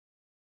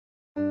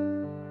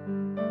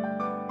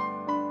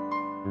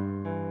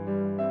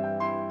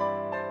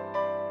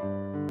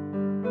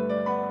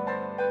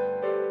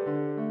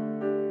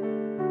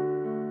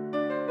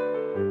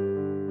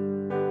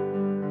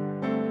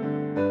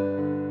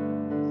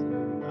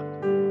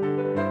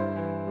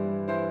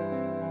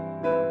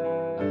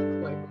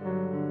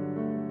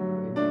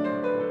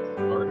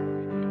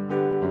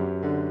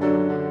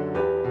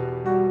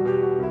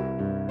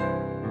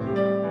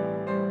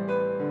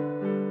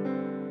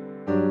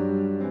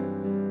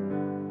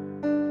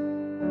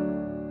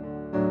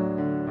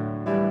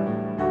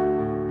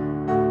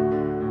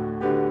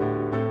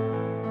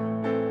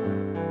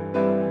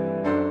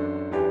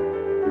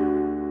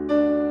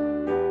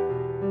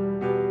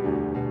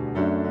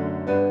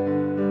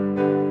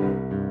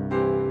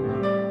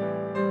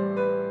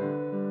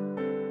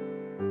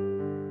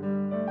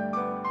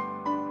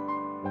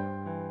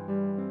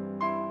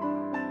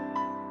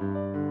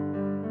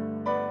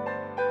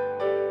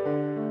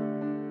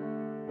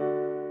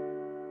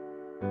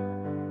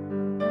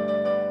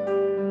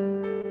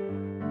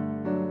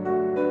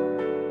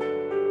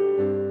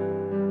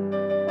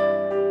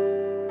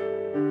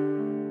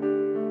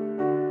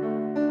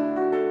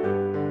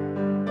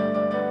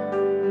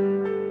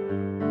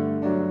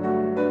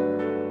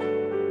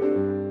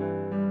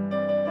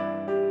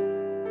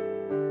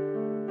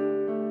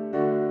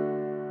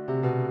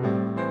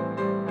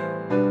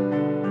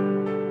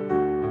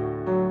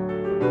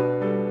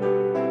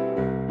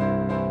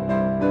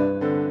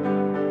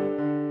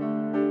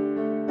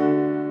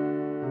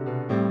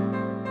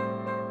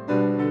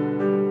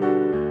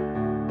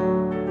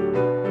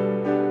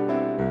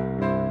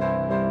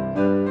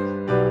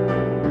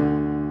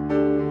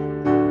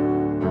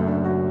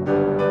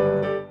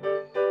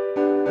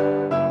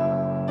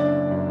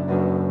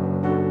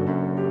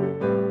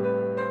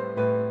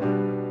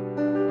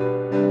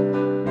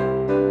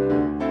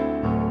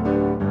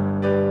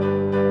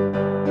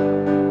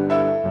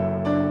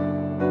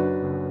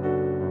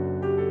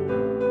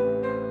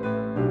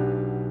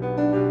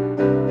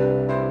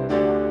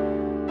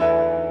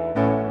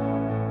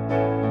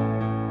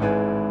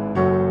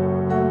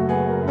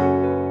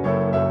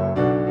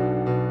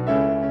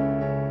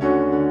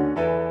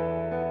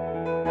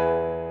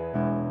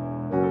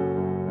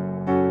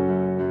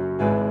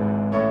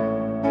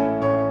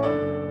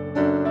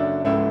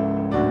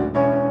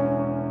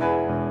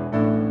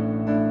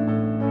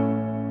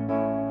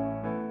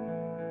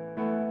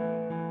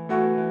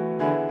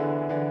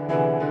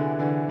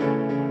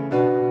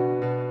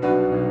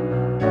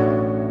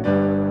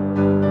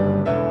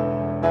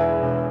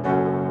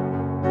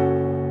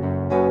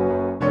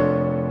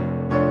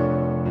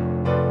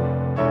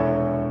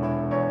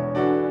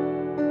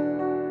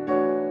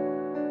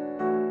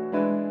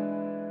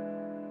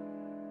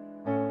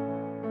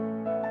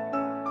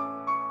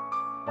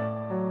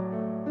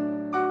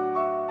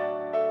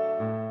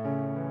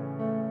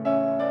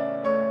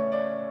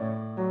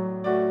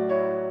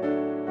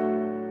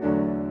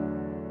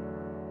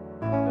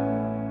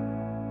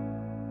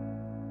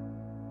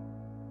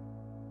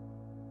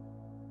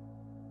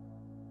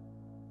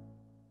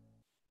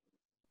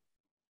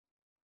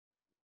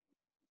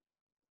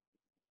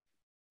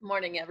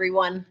Morning,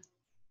 everyone.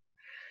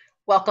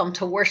 Welcome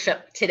to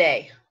worship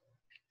today.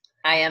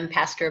 I am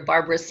Pastor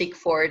Barbara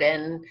Siegford,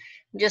 and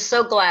I'm just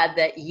so glad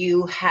that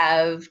you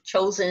have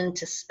chosen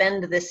to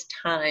spend this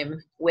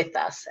time with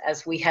us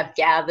as we have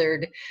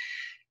gathered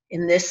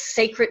in this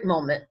sacred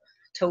moment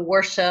to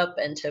worship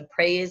and to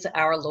praise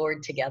our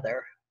Lord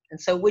together. And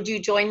so would you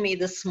join me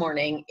this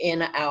morning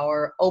in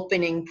our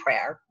opening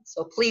prayer?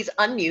 So please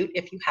unmute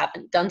if you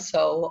haven't done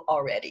so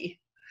already.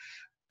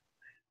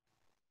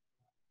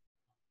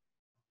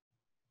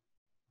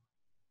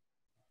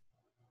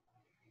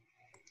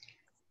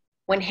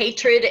 When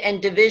hatred and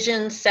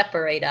division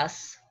separate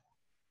us,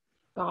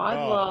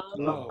 God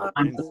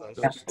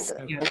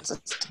binds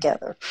us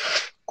together.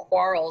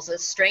 Quarrels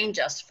estrange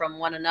us from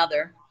one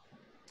another.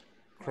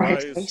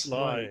 Christ's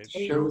light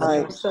shows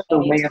the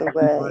way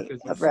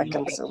of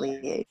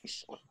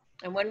reconciliation.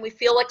 And when we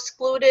feel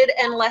excluded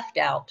and left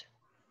out,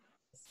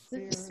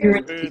 The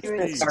Spirit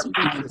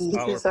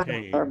eases our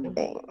pain.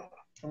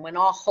 And when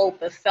all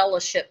hope of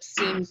fellowship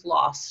seems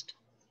lost,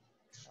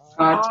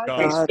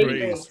 God's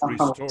grace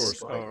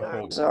restores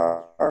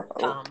our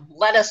hope.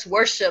 Let us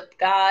worship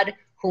God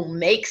who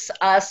makes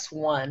us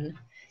one.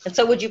 And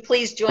so would you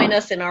please join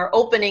us in our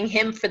opening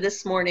hymn for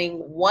this morning,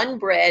 One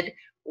Bread,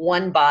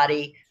 One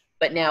Body.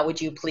 But now would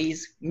you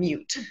please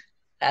mute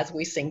as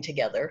we sing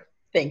together.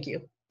 Thank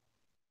you.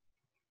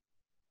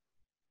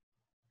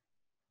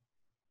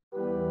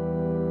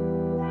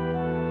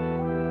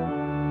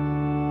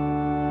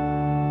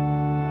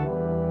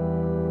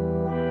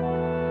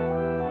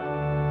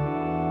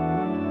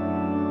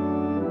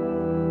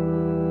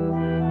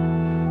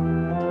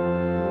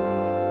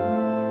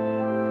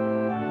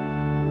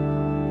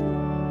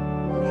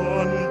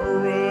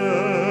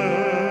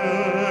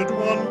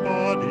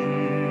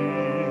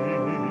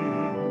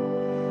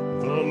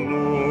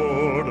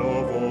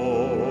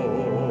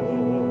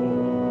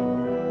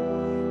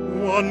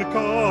 One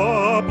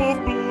cup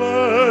of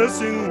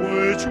blessing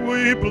which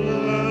we bless,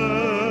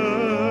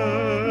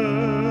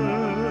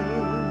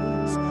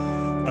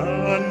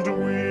 and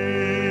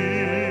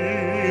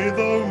we,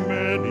 though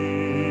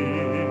many,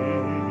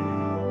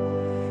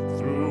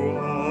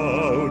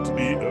 throughout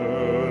the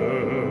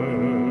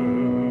earth,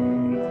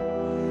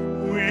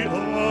 we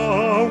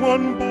are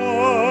one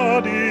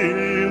body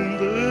in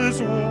this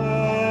one.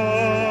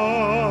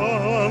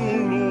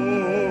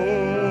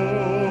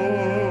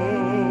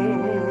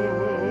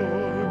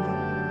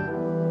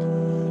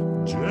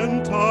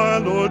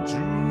 Gentile or Jew,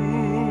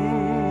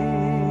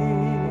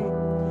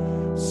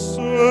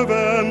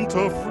 servant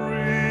or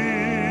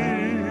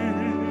free,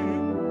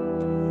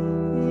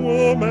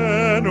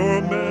 woman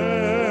or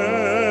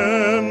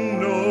man,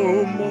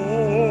 no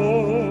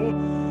more.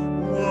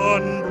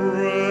 One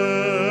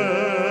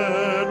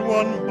bread,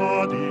 one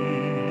body,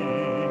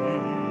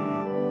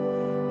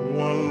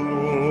 one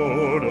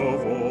Lord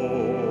of all.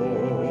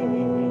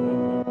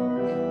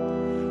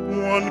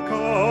 One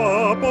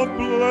cup of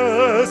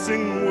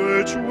blessing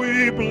which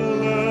we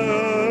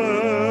bless,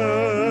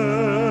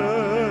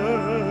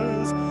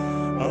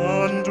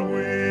 and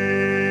we,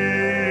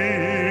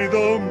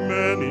 though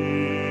many,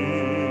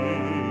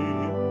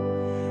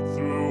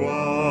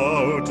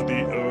 throughout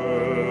the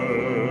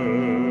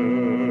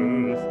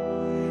earth,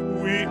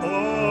 we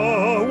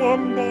are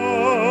one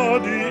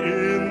body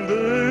in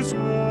this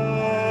one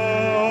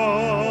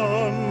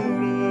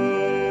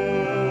Lord.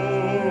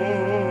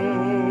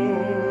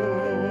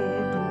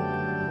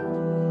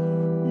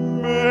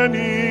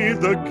 Many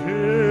the gift,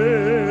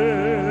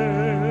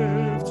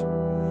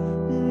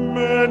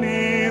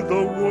 many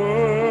the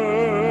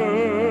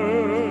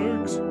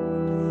works,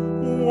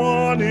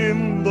 one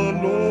in the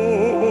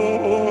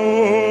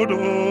Lord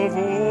of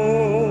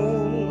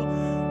all.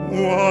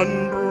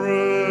 One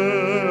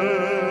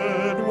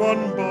bread,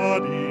 one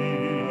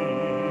body,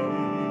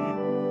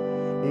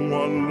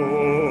 one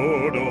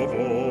Lord of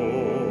all.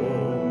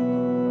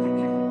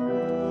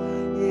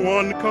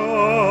 One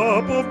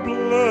cup of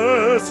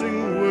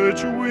blessing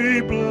which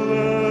we bless,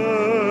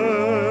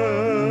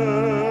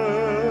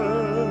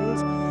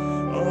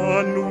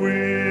 and we,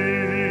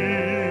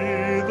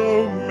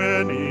 though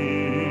many,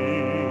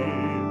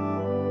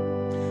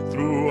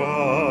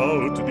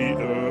 throughout the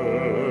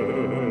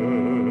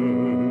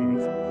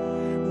earth,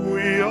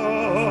 we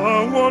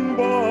are one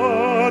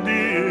body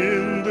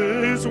in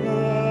this one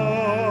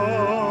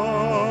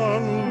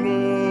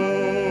Lord.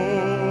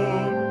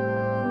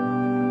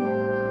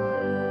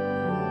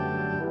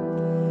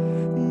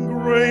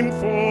 Grain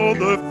for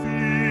the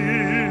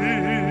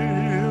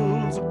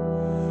fields,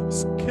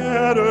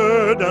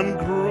 scattered and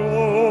grown,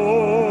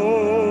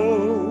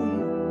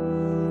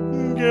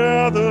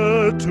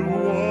 gathered to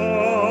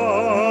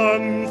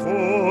one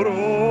for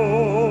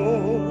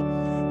all.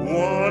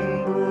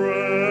 One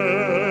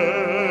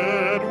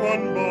bread,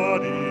 one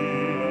body,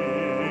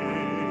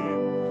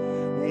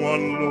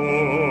 one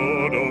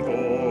Lord of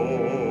all.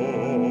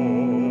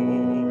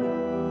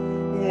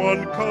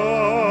 One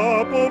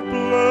cup of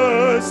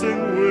blessing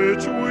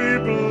which we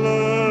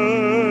bless,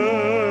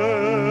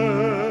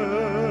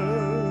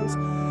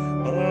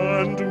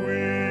 and we,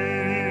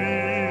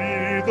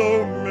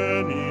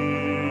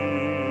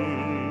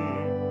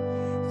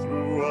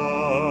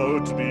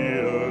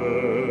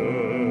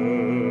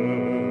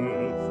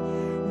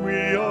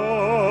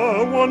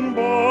 one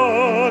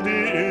body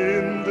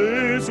in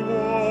this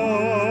one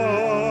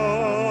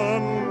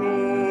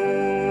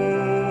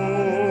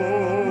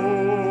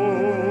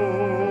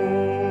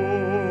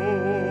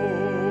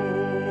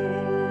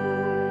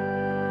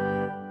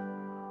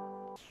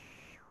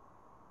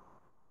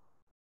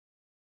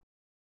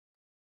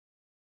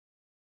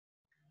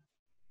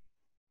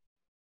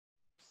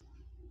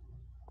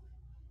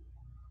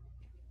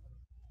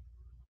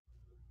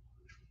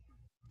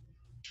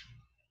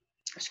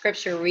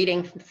Scripture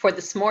reading for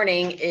this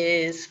morning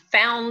is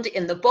found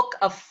in the book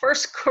of 1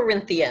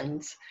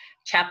 Corinthians,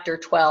 chapter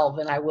 12,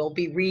 and I will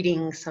be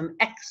reading some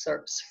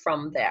excerpts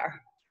from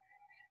there.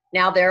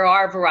 Now there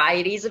are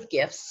varieties of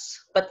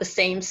gifts, but the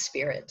same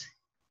Spirit.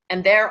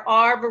 And there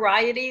are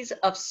varieties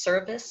of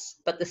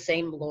service, but the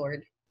same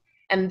Lord.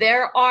 And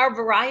there are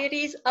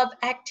varieties of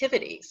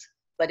activities,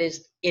 but it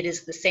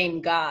is the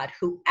same God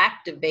who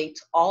activates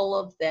all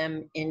of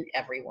them in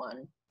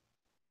everyone.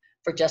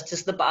 For just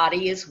as the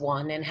body is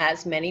one and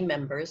has many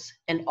members,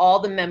 and all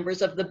the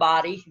members of the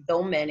body,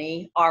 though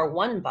many, are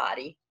one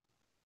body,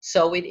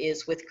 so it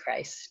is with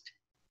Christ.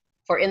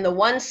 For in the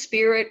one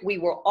Spirit we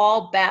were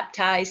all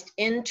baptized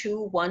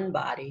into one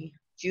body,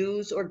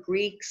 Jews or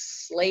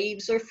Greeks,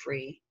 slaves or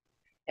free,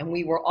 and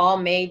we were all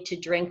made to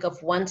drink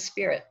of one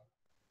Spirit.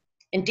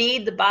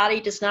 Indeed, the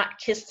body does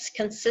not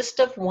consist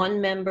of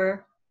one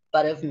member,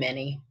 but of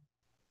many.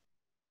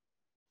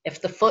 If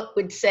the foot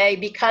would say,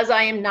 because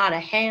I am not a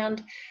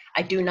hand,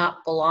 I do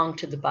not belong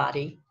to the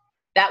body,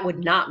 that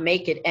would not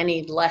make it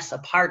any less a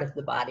part of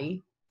the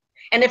body.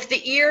 And if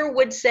the ear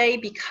would say,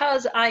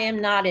 because I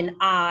am not an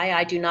eye,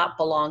 I do not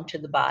belong to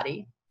the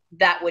body,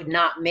 that would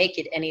not make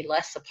it any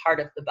less a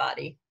part of the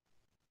body.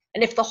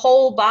 And if the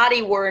whole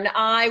body were an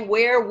eye,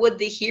 where would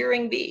the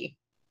hearing be?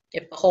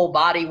 If the whole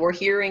body were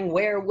hearing,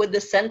 where would the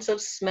sense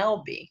of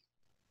smell be?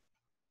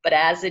 But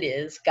as it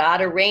is, God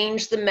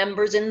arranged the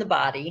members in the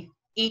body,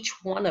 each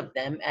one of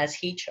them as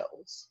he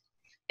chose.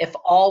 If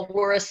all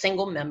were a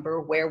single member,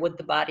 where would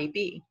the body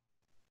be?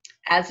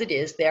 As it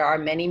is, there are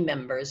many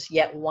members,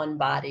 yet one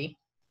body.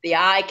 The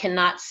eye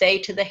cannot say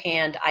to the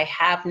hand, I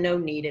have no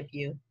need of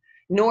you,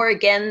 nor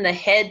again the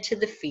head to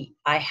the feet,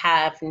 I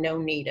have no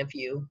need of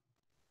you.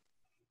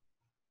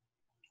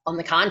 On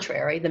the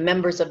contrary, the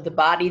members of the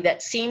body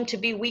that seem to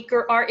be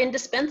weaker are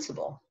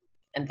indispensable,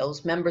 and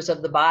those members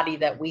of the body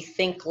that we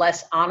think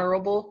less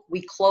honorable,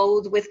 we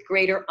clothe with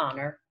greater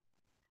honor,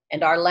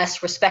 and our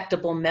less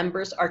respectable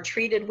members are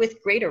treated with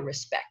greater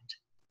respect,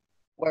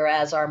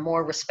 whereas our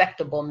more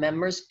respectable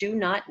members do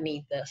not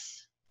need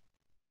this.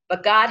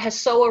 But God has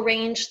so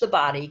arranged the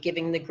body,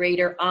 giving the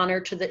greater honor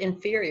to the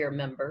inferior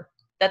member,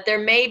 that there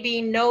may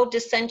be no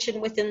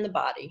dissension within the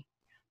body,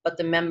 but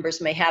the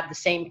members may have the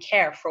same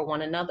care for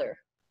one another.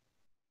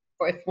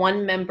 For if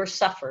one member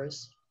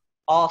suffers,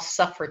 all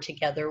suffer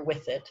together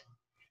with it.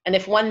 And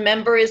if one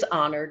member is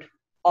honored,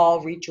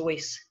 all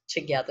rejoice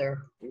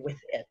together with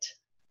it.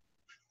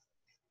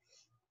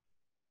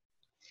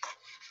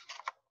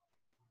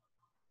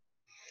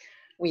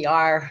 We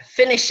are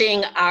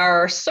finishing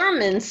our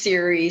sermon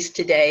series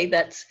today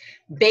that's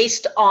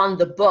based on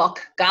the book,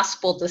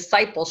 Gospel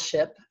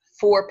Discipleship,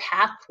 4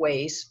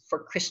 Pathways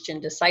for Christian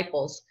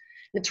Disciples.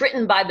 It's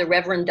written by the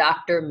Reverend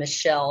Dr.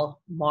 Michelle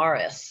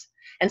Morris.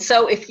 And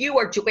so if you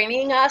are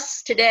joining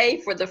us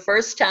today for the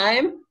first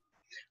time,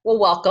 well,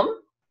 welcome.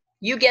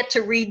 You get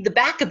to read the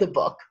back of the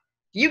book.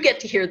 You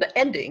get to hear the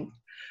ending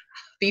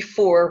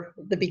before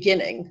the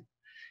beginning.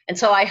 And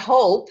so I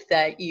hope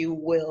that you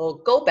will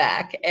go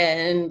back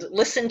and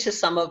listen to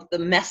some of the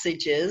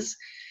messages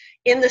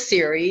in the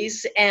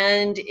series.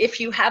 And if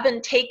you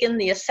haven't taken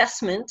the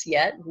assessment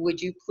yet, would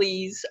you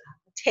please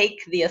take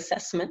the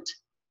assessment?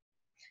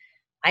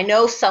 I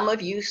know some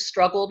of you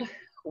struggled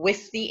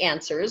with the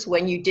answers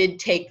when you did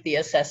take the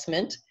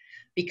assessment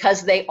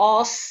because they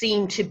all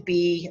seem to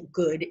be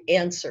good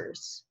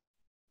answers.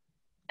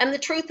 And the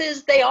truth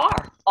is they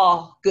are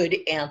all good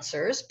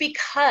answers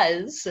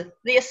because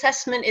the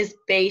assessment is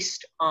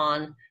based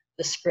on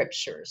the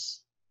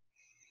scriptures,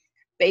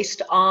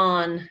 based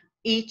on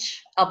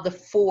each of the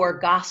 4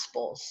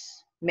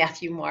 Gospels,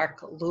 Matthew,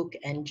 Mark, Luke,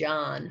 and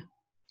John.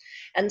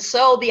 And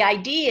so the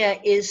idea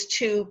is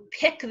to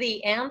pick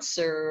the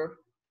answer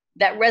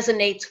that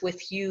resonates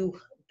with you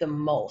the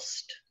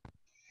most.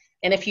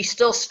 And if you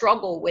still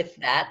struggle with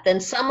that, then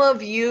some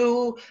of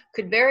you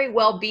could very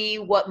well be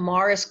what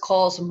Morris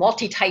calls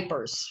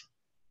multi-typers.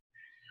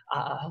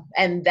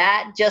 And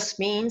that just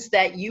means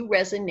that you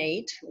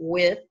resonate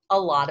with a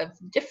lot of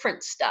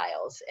different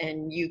styles,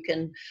 and you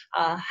can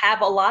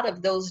have a lot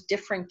of those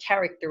different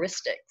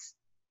characteristics.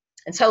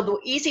 And so the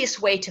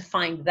easiest way to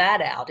find that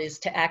out is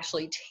to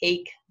actually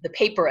take the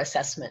paper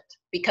assessment,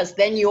 because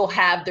then you'll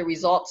have the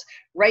results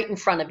right in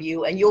front of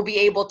you, and you'll be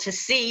able to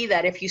see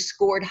that if you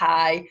scored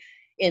high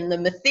in the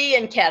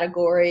Matthean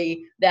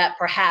category, that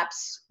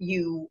perhaps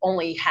you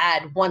only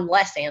had 1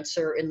 less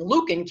answer in the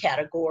Lucan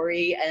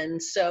category,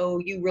 and so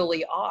you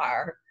really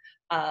are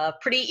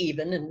pretty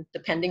even, and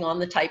depending on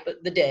the type of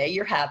the day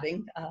you're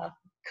having,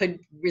 could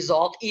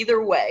result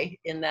either way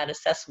in that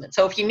assessment.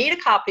 So if you need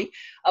a copy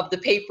of the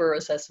paper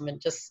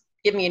assessment, just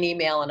give me an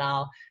email and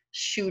I'll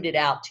shoot it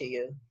out to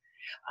you.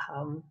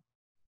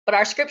 But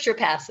our scripture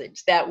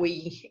passage that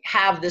we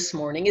have this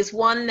morning is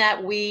one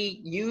that we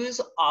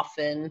use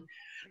often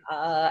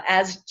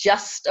as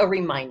just a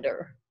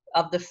reminder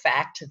of the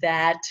fact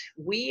that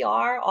we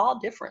are all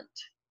different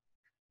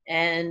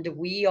and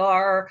we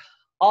are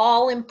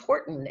all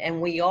important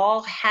and we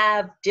all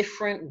have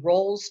different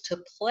roles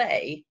to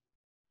play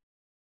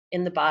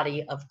in the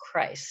body of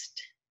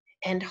Christ.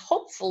 And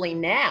hopefully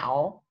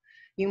now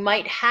you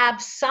might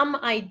have some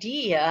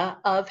idea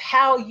of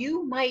how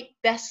you might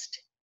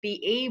best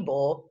be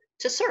able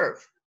to serve,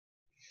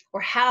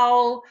 or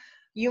how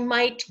you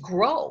might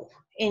grow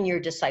in your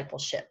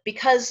discipleship.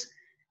 Because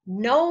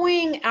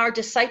knowing our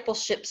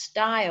discipleship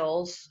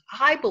styles,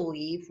 I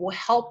believe, will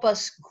help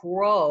us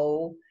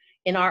grow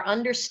in our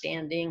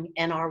understanding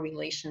and our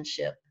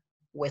relationship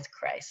with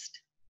Christ.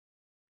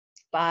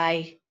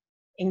 By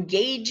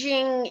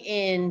engaging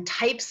in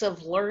types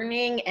of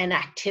learning and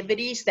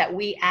activities that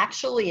we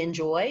actually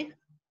enjoy,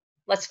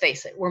 let's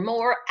face it, we're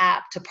more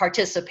apt to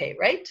participate,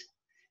 right?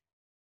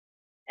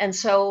 And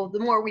so the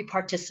more we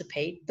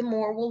participate, the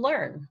more we'll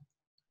learn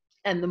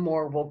and the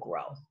more we'll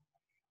grow.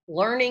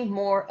 Learning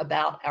more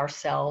about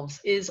ourselves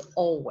is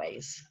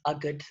always a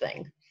good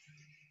thing.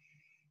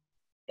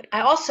 But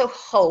I also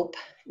hope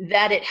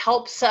that it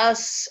helps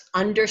us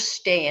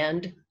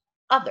understand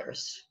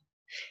others,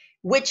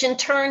 which in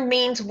turn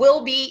means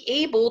we'll be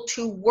able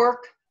to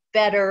work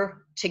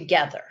better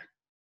together.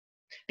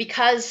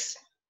 Because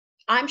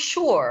I'm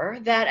sure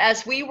that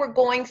as we were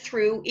going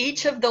through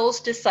each of those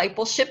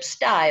discipleship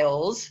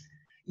styles,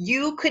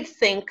 you could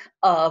think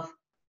of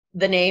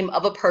the name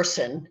of a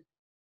person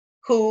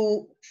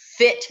who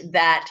fit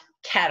that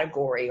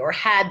category or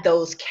had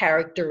those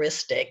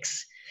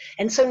characteristics.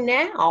 And so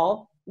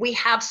now we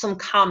have some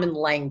common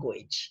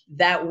language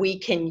that we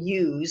can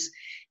use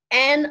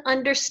and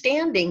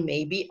understanding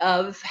maybe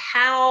of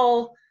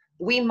how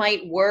we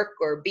might work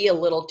or be a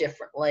little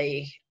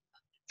differently.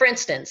 For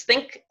instance,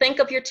 think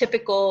of your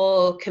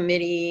typical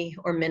committee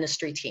or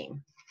ministry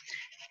team.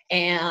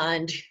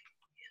 And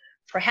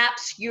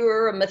perhaps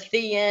you're a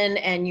Matthean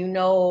and you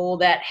know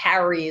that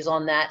Harry is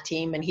on that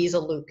team and he's a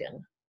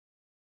Lucan.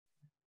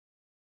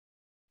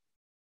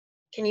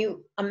 Can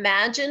you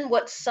imagine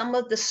what some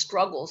of the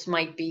struggles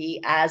might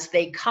be as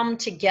they come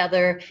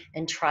together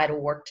and try to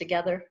work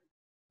together?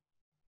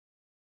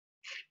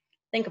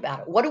 Think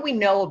about it. What do we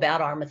know about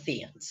our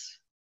Mattheans?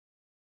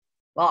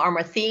 Well, our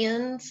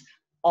Mattheans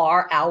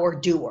are our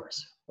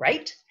doers,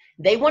 right?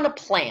 They want a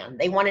plan,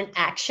 they want an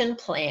action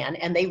plan,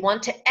 and they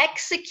want to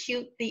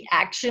execute the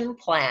action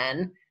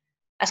plan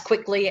as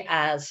quickly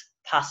as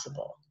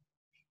possible.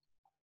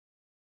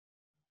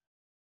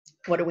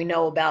 What do we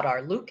know about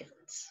our Lucans?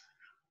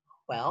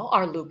 Well,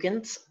 our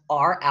Lucans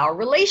are our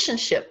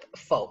relationship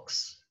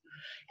folks.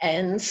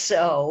 And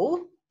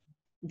so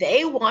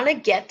they want to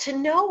get to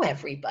know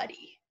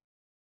everybody.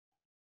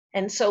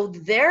 And so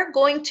they're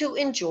going to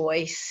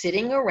enjoy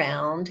sitting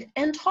around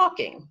and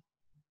talking.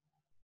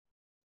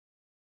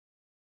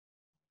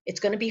 It's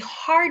going to be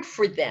hard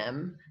for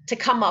them to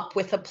come up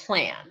with a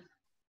plan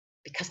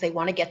because they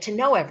want to get to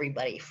know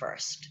everybody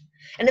first.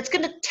 And it's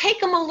going to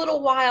take them a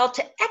little while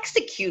to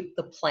execute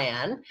the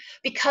plan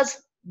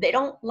because they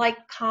don't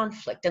like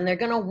conflict and they're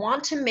going to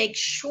want to make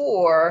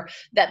sure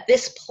that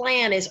this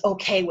plan is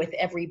okay with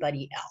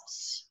everybody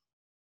else.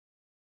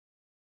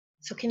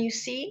 So can you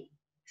see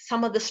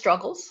some of the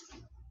struggles,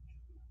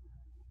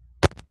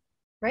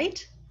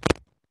 right?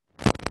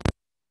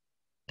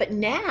 But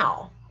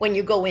now, when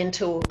you go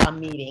into a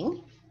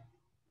meeting,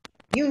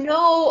 you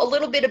know a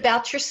little bit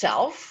about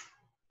yourself.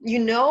 You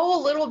know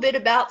a little bit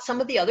about some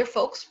of the other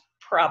folks,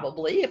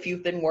 probably, if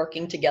you've been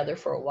working together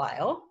for a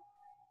while.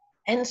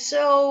 And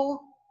so,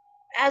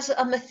 as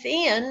a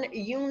Matthean,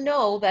 you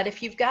know that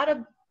if you've got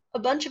a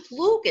bunch of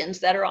Lucans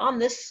that are on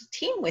this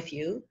team with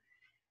you,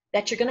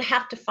 that you're going to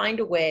have to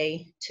find a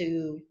way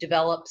to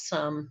develop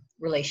some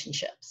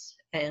relationships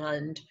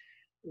and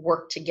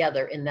work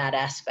together in that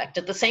aspect.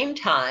 At the same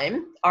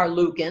time, our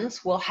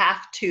Lucans will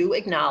have to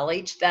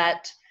acknowledge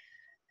that,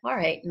 all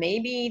right,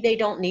 maybe they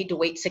don't need to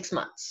wait 6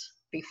 months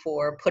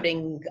before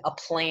putting a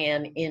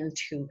plan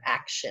into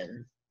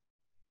action.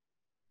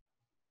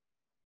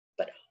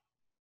 But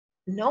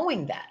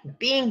knowing that,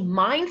 being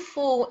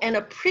mindful and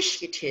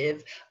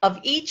appreciative of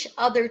each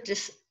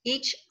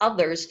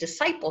other's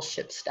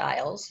discipleship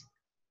styles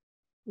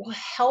will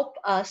help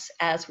us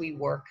as we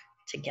work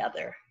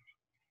together.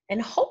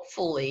 And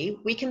hopefully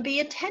we can be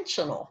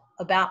intentional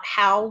about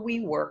how we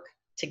work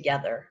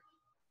together.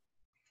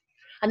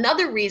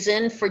 Another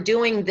reason for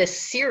doing this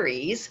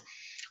series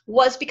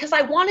was because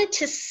I wanted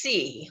to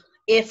see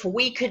if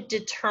we could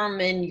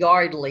determine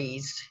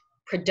Yardley's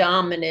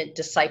predominant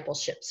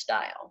discipleship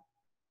style.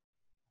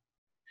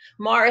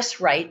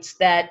 Morris writes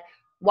that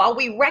while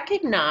we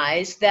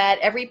recognize that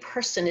every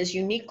person is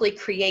uniquely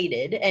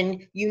created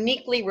and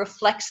uniquely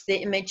reflects the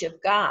image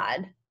of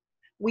God,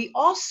 we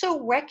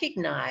also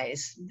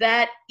recognize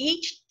that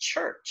each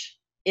church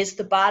is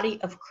the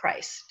body of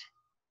Christ.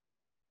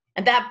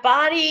 And that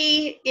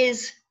body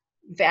is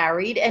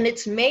varied, and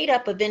it's made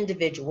up of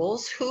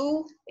individuals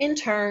who, in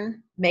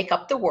turn, make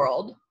up the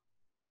world.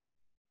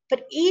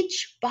 But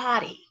each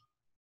body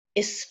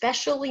is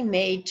specially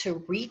made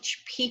to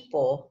reach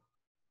people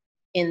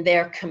in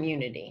their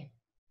community.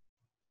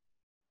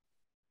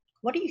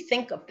 What do you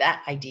think of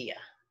that idea?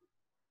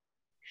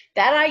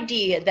 That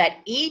idea that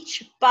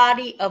each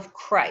body of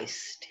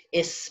Christ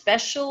is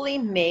specially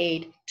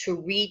made to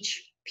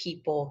reach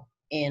people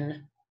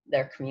in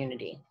their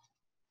community.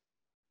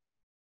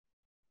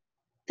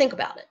 Think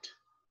about it.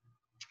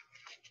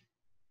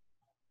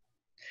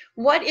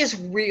 What is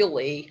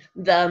really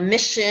the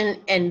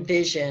mission and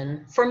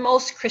vision for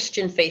most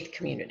Christian faith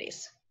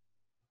communities?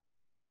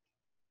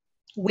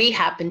 We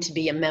happen to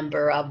be a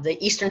member of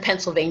the Eastern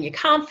Pennsylvania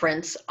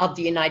Conference of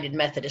the United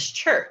Methodist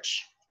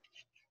Church.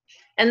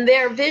 And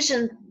their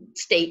vision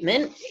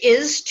statement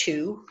is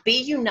to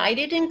be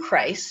united in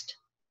Christ,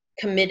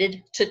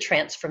 committed to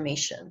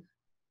transformation.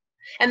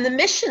 And the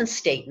mission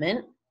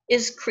statement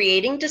is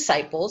creating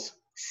disciples,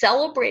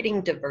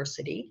 celebrating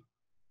diversity,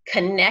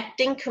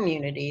 connecting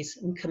communities,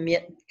 and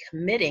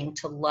committing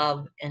to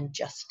love and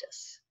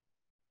justice.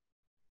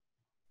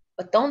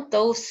 But don't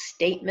those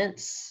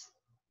statements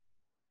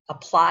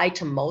apply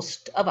to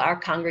most of our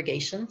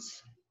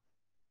congregations?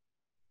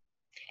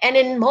 And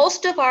in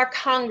most of our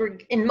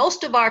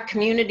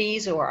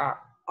communities or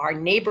our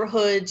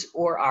neighborhoods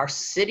or our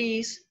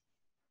cities,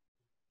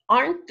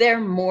 aren't there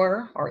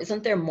more, or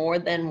isn't there more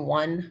than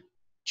one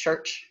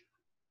church?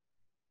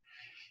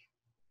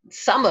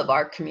 Some of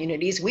our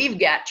communities, we've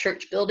got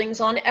church buildings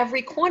on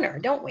every corner,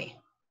 don't we?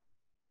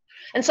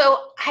 And so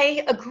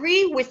I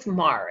agree with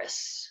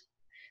Morris,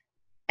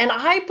 and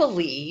I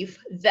believe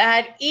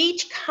that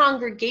each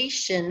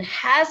congregation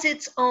has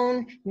its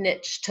own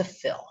niche to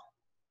fill.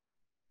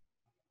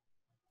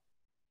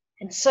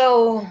 And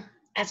so,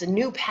 as a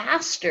new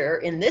pastor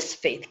in this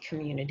faith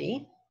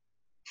community,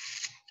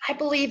 I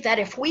believe that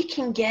if we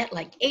can get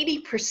like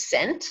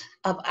 80%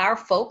 of our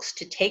folks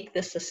to take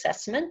this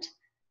assessment,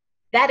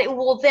 that it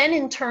will then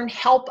in turn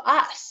help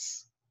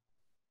us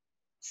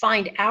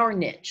find our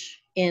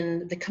niche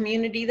in the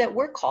community that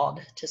we're called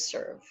to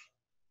serve.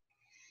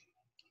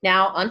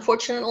 Now,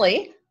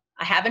 unfortunately,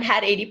 I haven't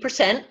had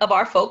 80% of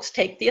our folks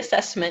take the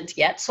assessment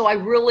yet, so I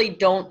really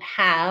don't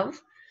have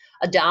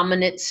a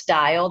dominant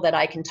style that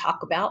I can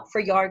talk about for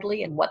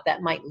Yardley and what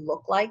that might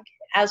look like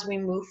as we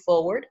move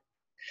forward.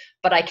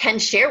 But I can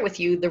share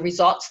with you the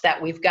results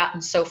that we've gotten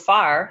so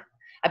far.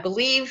 I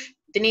believe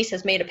Denise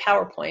has made a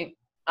PowerPoint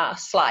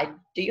slide.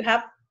 Do you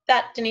have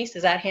that, Denise?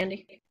 Is that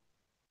handy?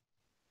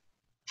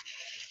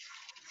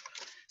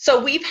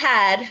 So we've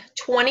had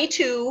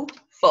 22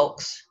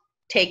 folks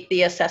take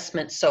the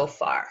assessment so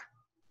far.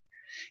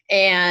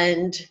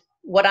 And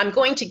what I'm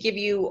going to give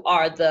you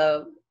are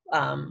the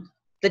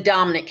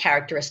dominant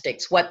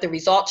characteristics. What the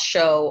results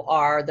show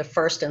are the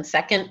first and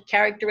second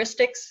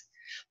characteristics.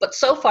 But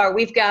so far,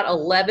 we've got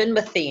 11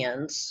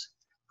 Mattheans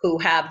who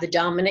have the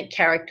dominant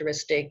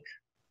characteristic.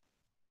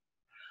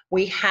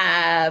 We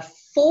have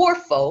 4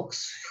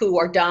 folks who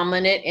are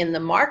dominant in the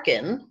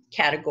Markin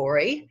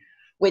category,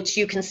 which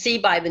you can see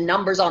by the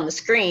numbers on the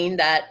screen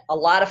that a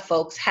lot of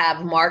folks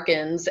have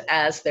Markins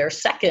as their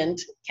second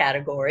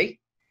category.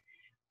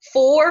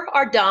 4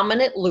 are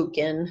dominant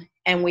Lucan,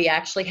 and we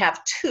actually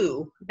have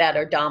 2 that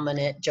are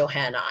dominant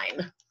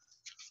Johannine.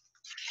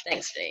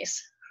 Thanks,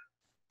 Denise.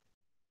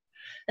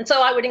 And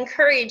so I would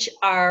encourage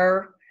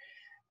our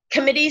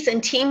committees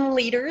and team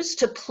leaders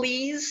to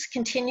please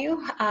continue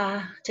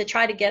to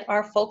try to get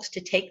our folks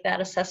to take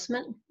that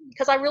assessment,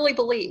 because I really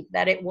believe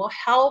that it will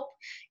help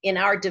in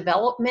our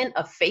development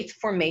of faith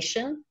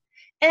formation,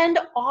 and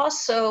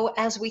also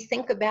as we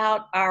think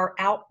about our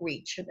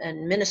outreach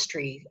and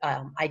ministry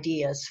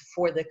ideas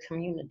for the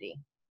community.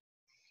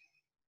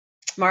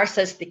 Mara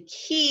says the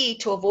key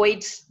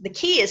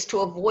is to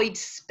avoid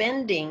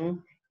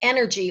spending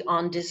energy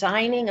on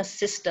designing a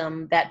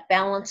system that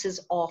balances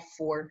all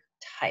 4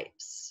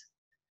 types,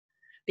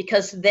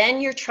 because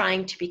then you're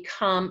trying to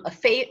become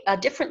a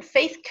different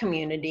faith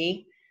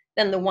community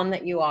than the one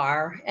that you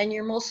are, and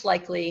you're most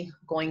likely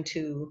going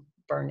to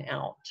burn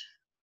out.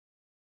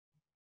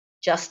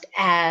 Just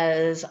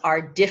as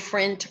our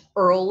different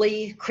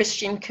early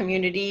Christian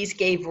communities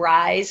gave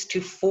rise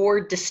to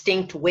 4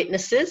 distinct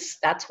witnesses,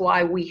 that's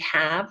why we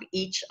have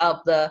each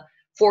of the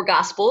 4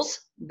 Gospels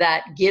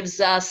that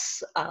gives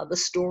us the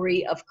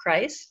story of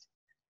Christ.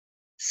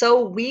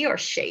 So we are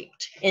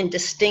shaped in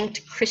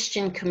distinct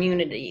Christian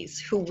communities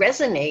who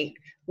resonate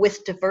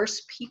with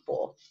diverse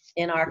people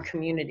in our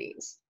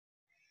communities.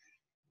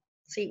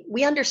 See,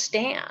 we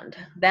understand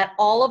that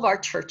all of our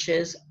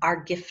churches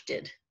are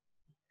gifted,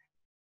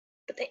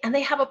 and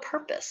they have a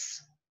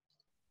purpose.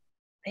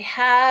 They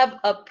have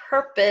a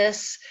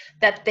purpose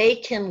that they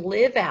can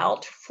live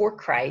out for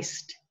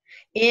Christ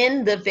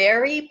in the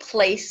very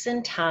place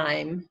and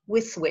time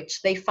with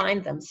which they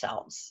find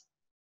themselves.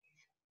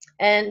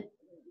 And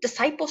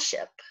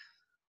discipleship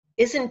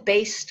isn't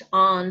based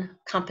on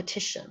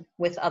competition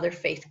with other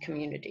faith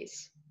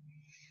communities.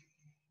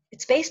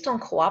 It's based on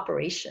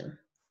cooperation.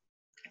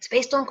 It's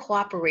based on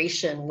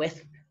cooperation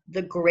with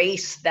the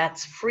grace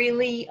that's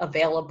freely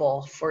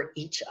available for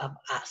each of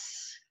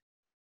us.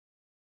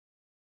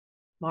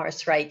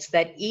 Morris writes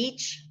that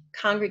each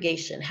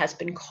congregation has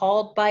been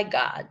called by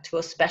God to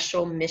a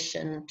special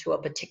mission to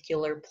a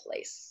particular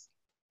place,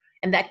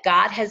 and that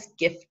God has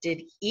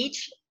gifted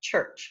each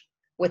church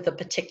with a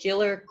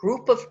particular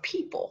group of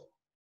people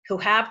who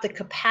have the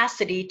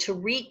capacity to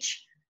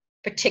reach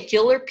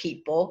particular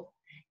people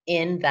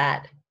in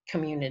that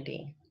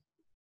community.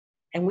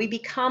 And we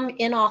become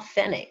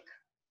inauthentic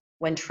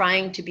when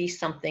trying to be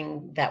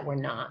something that we're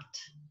not.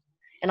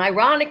 And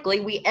ironically,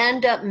 we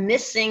end up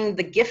missing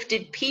the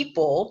gifted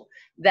people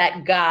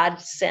that God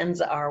sends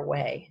our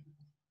way.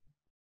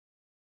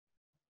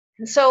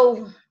 And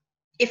so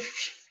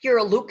if you're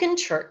a Lucan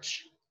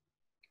church,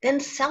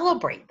 then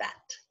celebrate that.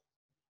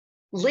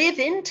 Live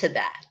into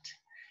that,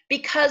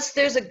 because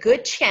there's a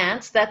good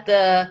chance that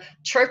the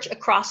church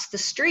across the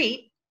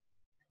street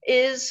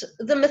is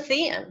the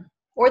Matthean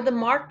or the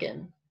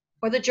Markan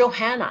or the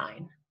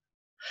Johannine.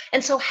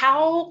 And so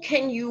how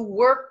can you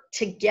work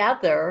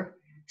together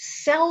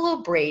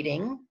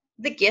celebrating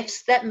the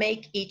gifts that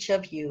make each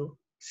of you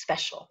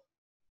special?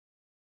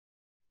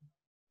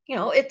 You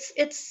know,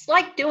 it's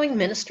like doing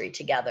ministry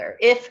together.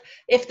 If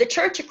the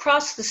church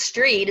across the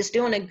street is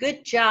doing a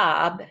good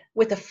job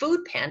with a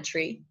food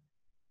pantry,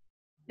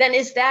 then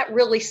is that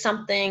really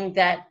something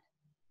that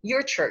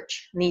your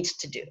church needs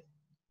to do?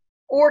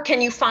 Or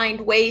can you find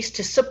ways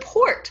to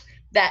support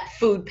that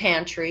food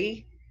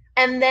pantry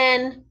and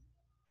then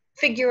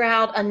figure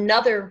out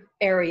another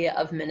area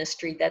of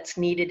ministry that's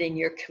needed in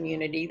your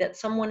community that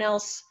someone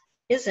else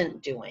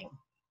isn't doing?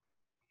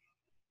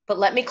 But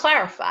let me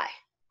clarify.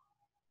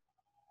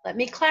 Let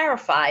me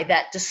clarify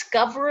that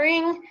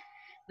discovering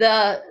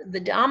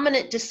the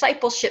dominant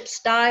discipleship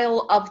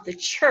style of the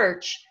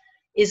church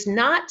is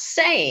not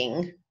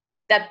saying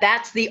that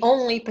that's the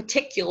only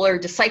particular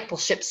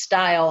discipleship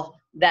style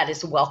that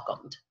is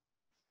welcomed.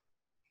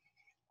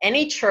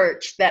 Any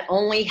church that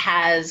only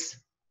has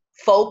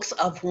folks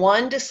of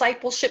one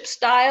discipleship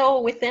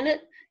style within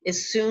it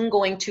is soon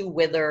going to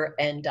wither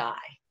and die.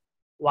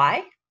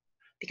 Why?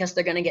 Because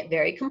they're going to get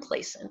very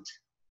complacent,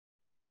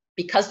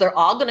 because they're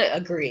all going to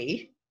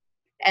agree,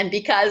 and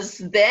because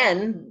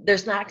then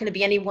there's not going to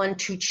be anyone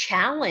to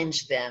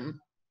challenge them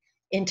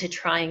into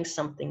trying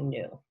something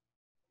new.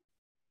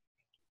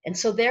 And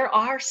so there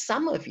are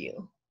some of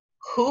you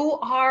who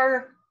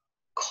are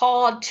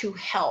called to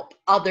help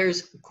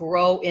others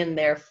grow in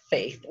their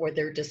faith or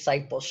their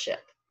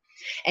discipleship.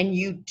 And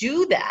you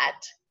do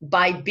that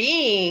by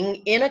being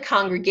in a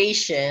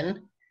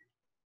congregation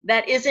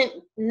that isn't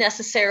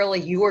necessarily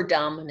your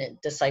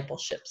dominant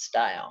discipleship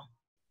style,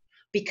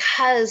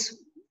 because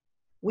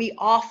we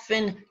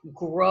often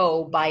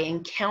grow by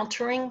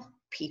encountering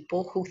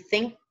people who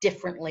think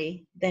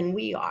differently than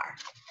we are.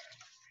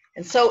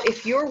 And so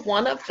if you're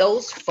one of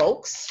those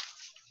folks,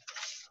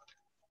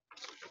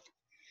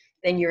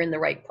 then you're in the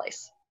right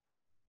place.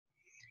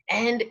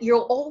 And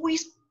you'll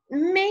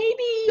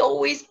maybe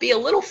always be a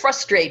little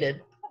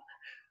frustrated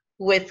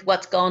with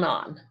what's going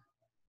on.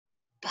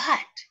 But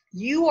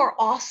you are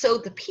also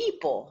the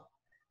people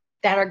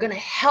that are going to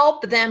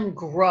help them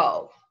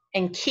grow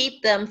and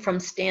keep them from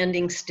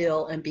standing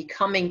still and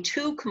becoming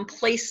too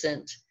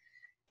complacent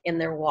in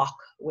their walk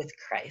with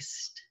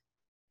Christ.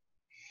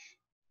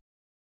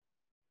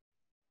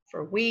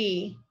 For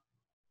we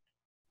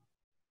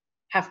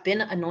have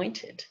been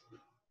anointed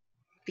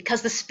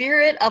because the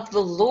Spirit of the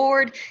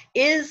Lord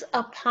is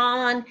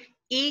upon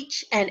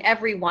each and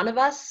every one of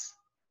us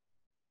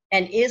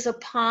and is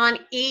upon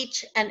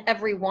each and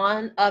every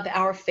one of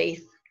our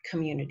faith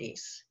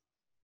communities.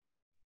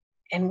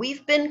 And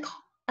we've been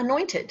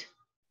anointed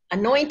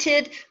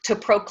to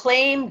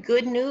proclaim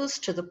good news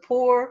to the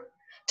poor,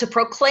 to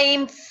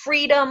proclaim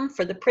freedom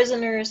for the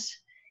prisoners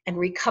and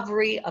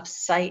recovery of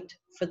sight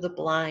for the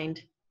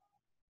blind,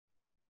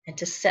 and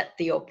to set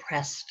the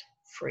oppressed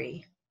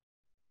free.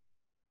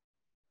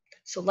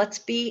 So let's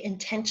be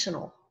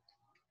intentional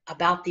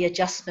about the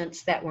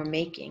adjustments that we're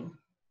making,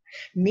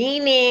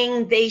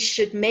 meaning they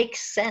should make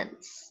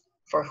sense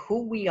for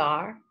who we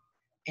are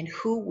and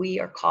who we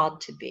are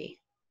called to be.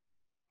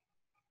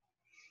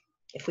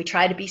 If we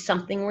try to be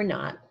something we're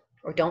not,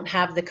 or don't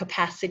have the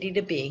capacity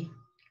to be,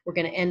 we're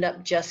going to end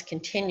up just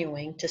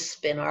continuing to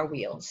spin our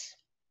wheels.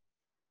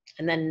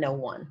 And then no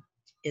one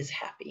is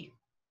happy.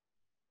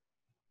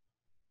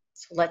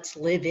 So let's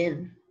live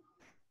in.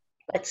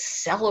 Let's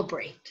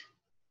celebrate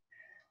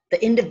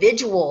the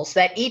individuals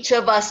that each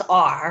of us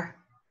are,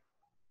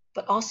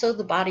 but also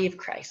the body of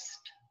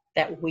Christ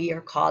that we are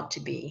called to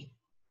be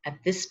at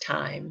this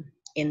time,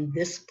 in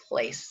this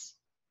place,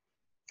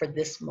 for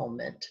this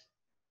moment,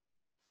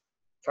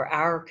 for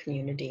our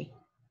community,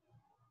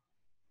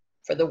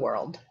 for the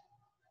world.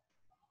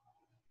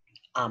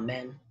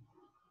 Amen.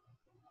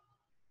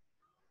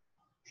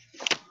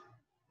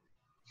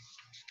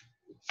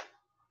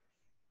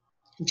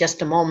 In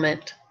just a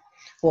moment,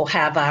 we'll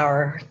have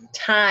our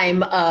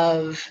time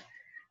of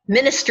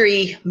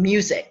ministry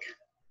music.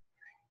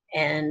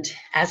 And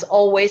as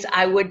always,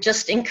 I would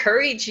just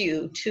encourage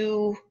you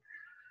to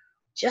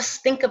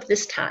just think of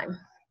this time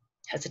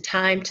as a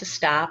time to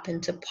stop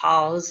and to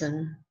pause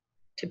and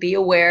to be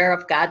aware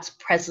of God's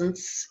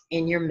presence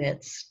in your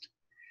midst.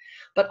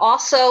 But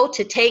also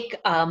to take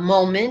a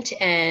moment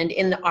and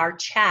in our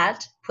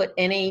chat, put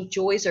any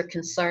joys or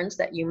concerns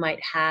that you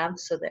might have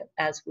so that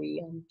as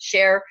we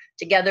share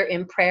together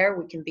in prayer,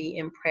 we can be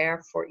in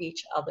prayer for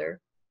each other.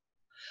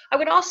 I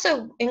would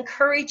also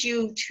encourage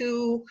you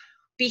to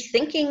be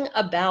thinking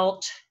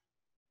about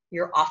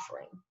your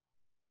offering.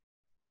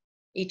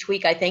 Each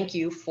week, I thank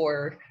you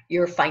for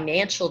your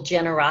financial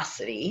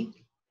generosity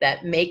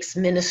that makes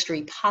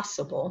ministry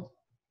possible.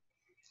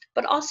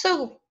 But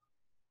also,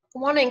 I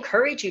want to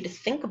encourage you to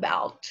think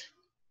about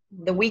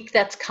the week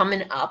that's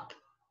coming up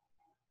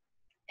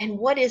and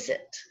what is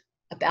it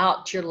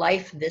about your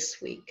life this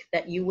week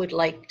that you would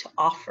like to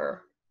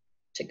offer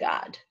to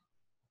God.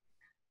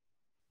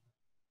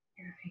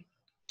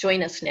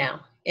 Join us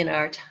now in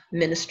our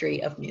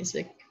ministry of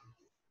music.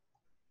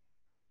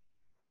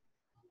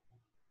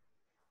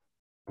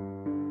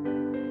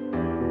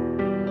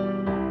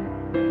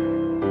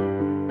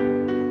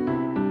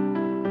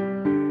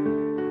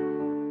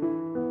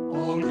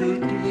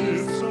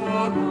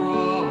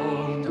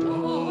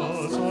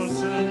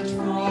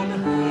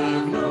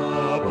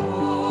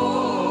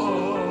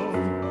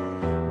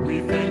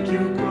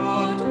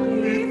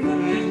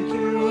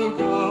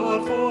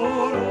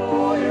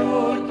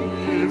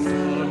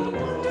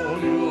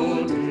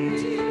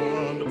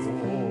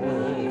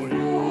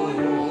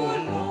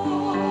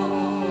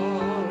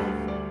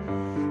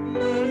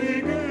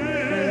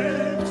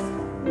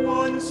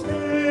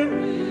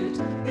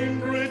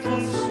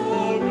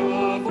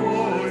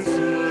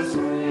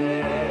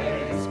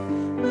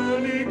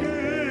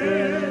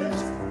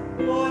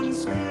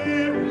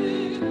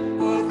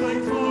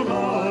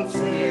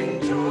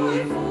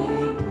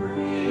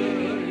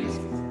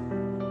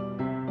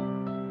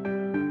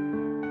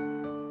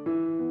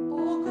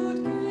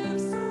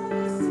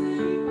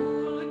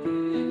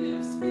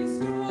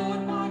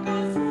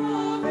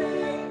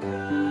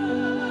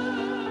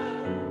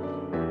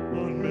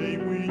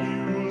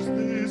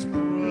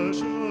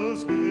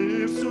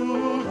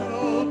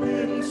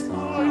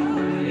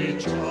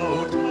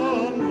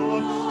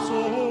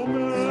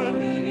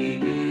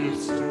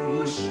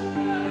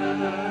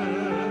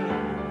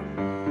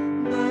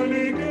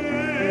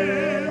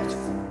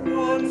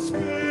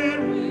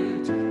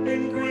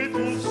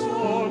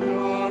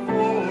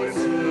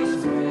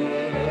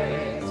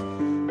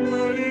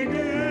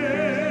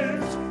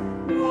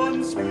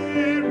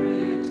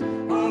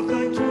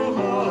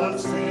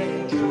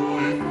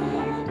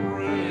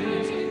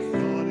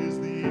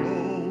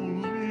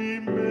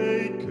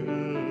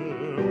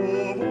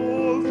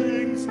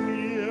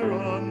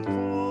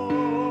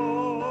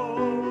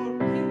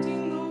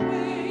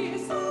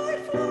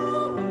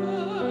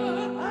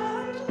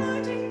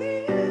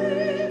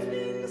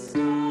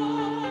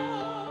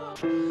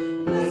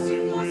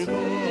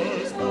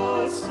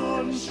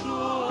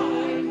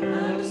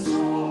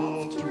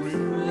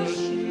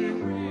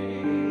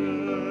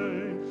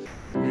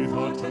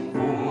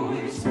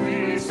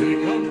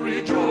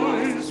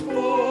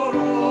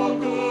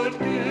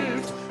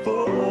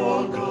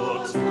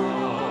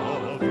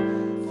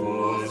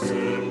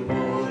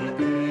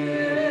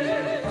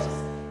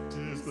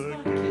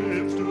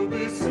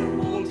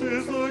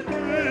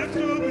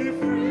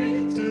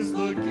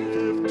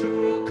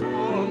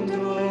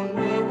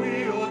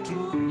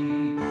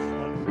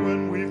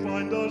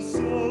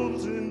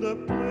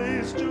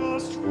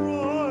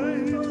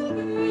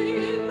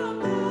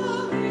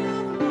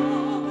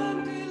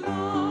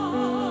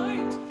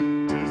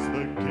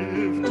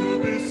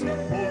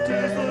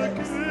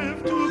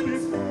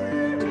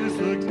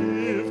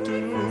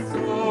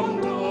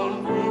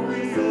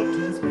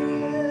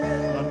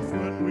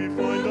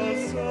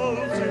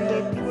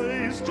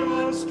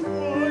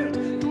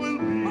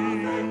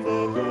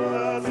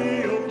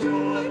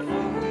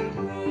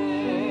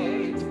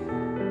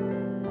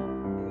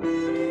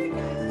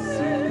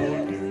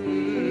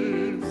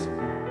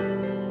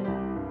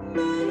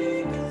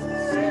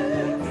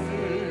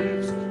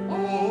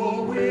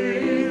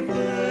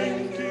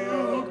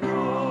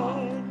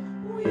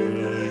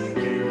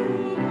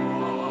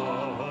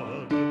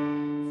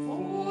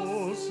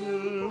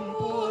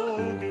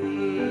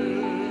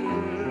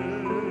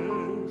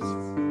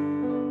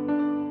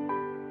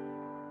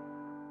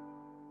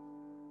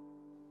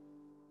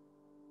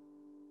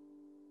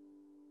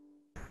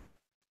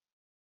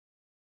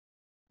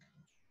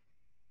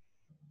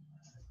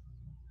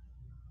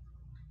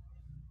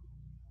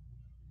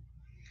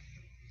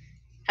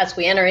 As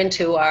we enter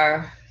into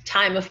our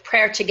time of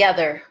prayer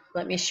together,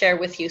 let me share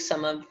with you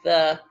some of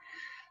the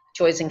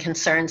joys and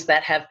concerns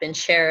that have been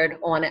shared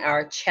on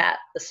our chat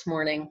this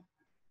morning.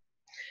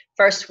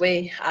 First,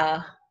 we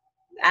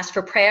ask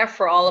for prayer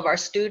for all of our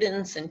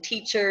students and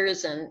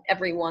teachers and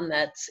everyone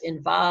that's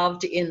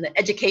involved in the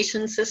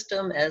education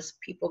system as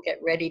people get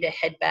ready to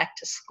head back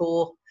to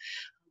school.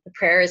 The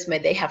prayer is, may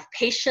they have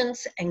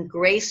patience and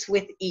grace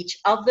with each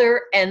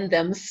other and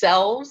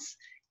themselves,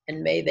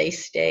 and may they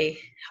stay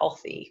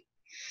healthy.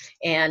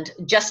 And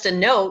just a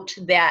note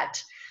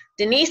that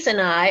Denise and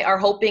I are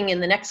hoping in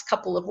the next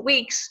couple of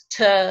weeks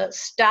to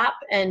stop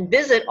and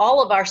visit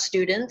all of our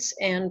students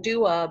and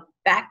do a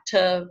back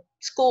to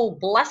school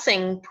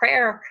blessing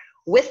prayer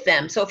with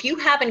them. So if you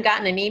haven't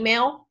gotten an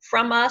email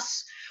from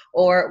us,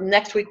 or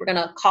next week we're going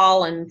to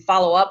call and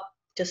follow up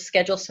to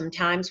schedule some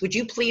times, would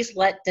you please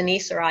let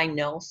Denise or I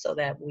know so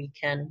that we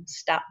can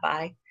stop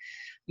by?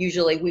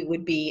 Usually we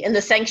would be in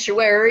the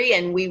sanctuary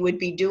and we would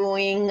be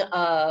doing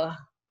a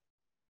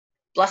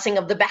blessing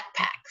of the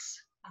backpacks.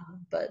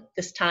 But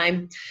this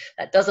time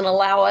that doesn't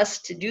allow us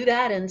to do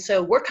that. And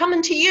so we're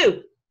coming to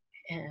you,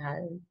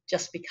 and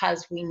just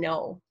because we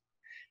know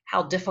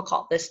how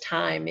difficult this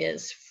time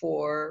is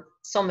for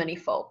so many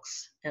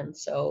folks. And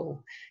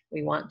so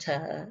we want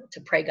to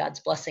pray God's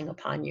blessing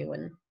upon you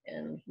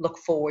and look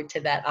forward to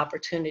that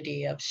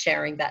opportunity of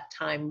sharing that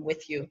time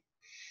with you.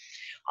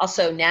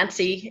 Also,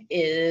 Nancy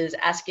is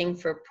asking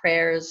for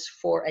prayers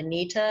for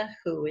Anita,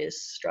 who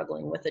is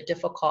struggling with a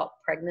difficult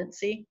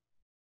pregnancy.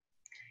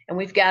 And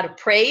we've got a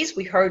praise.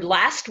 We heard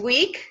last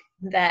week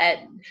that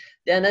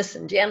Dennis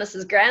and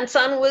Janice's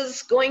grandson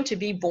was going to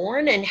be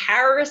born, and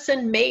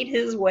Harrison made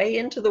his way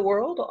into the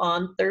world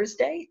on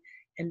Thursday,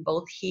 and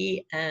both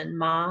he and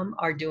mom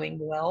are doing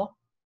well.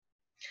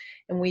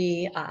 And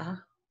we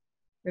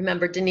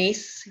remember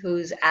Denise,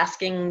 who's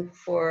asking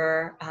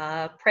for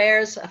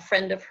prayers. A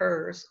friend of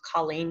hers,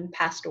 Colleen,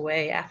 passed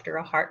away after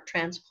a heart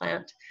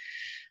transplant.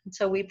 And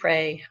so we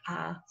pray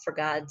for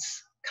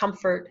God's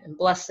comfort and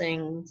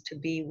blessings to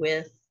be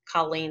with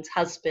Colleen's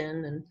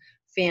husband and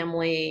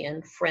family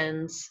and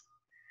friends.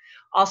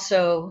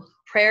 Also,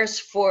 prayers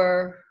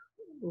for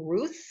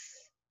Ruth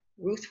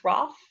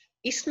Roth,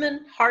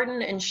 Eastman,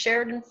 Hardin, and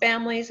Sheridan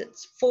families.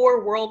 It's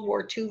 4 World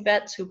War II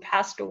vets who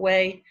passed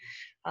away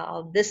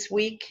this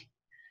week.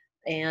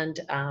 And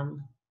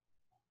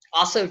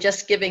also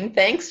just giving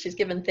thanks. She's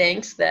given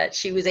thanks that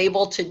she was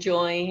able to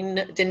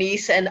join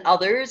Denise and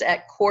others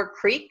at Core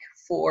Creek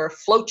for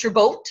Float Your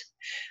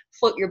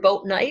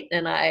Boat night.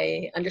 And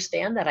I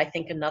understand that I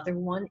think another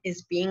one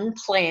is being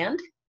planned.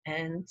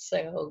 And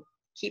so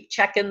keep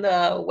checking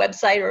the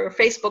website or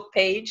Facebook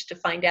page to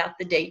find out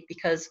the date,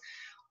 because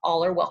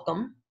all are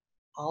welcome.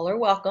 All are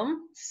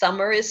welcome.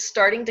 Summer is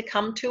starting to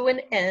come to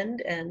an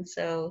end. And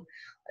so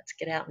let's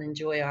get out and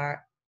enjoy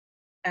our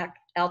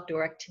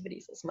outdoor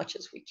activities as much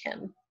as we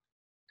can.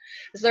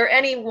 Is there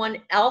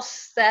anyone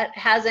else that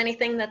has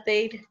anything that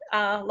they'd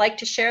like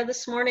to share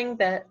this morning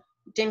that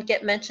didn't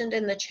get mentioned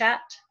in the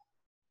chat?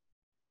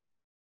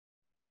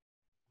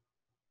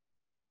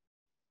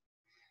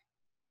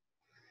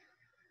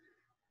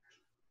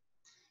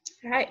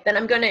 All right, then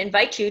I'm going to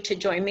invite you to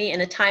join me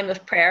in a time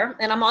of prayer.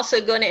 And I'm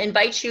also going to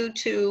invite you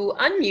to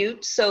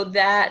unmute so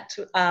that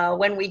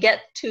when we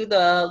get to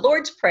the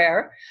Lord's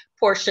Prayer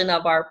portion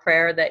of our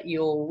prayer, that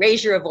you'll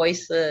raise your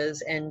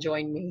voices and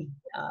join me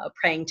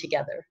praying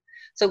together.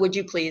 So would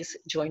you please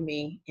join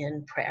me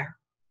in prayer?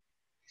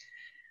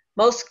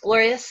 Most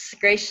glorious,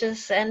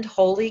 gracious, and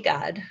holy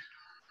God,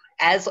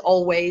 as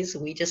always,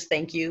 we just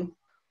thank you.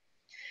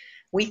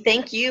 We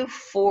thank you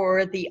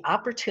for the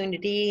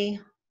opportunity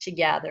to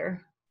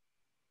gather.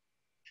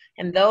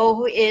 And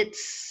though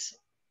it's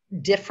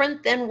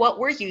different than what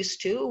we're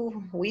used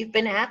to, we've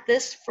been at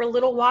this for a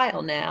little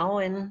while now,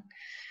 and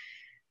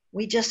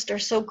we just are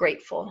so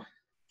grateful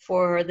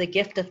for the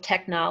gift of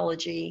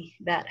technology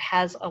that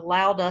has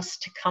allowed us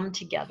to come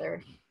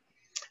together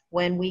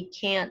when we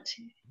can't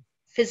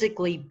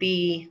physically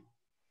be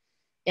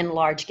in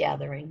large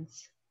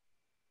gatherings.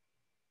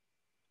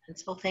 And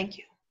so thank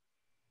you.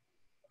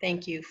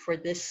 Thank you for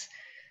this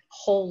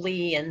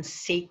holy and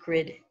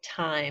sacred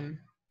time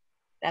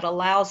that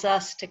allows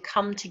us to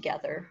come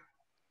together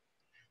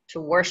to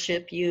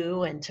worship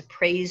you and to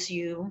praise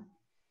you,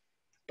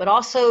 but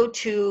also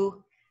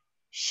to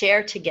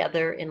share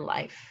together in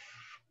life,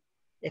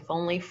 if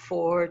only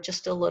for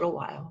just a little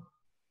while,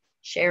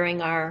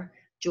 sharing our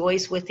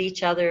joys with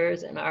each other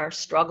and our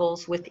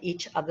struggles with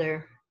each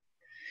other,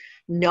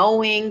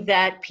 knowing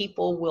that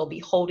people will be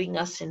holding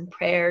us in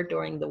prayer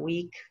during the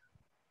week.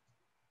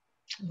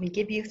 We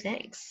give you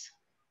thanks.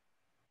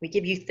 We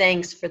give you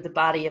thanks for the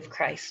body of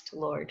Christ,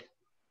 Lord,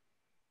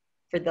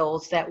 for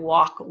those that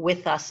walk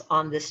with us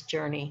on this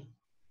journey.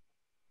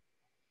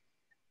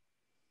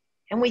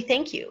 And we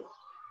thank you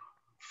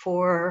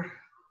for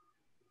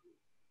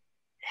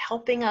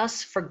helping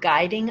us, for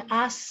guiding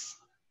us,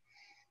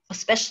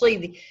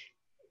 especially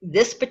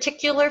this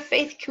particular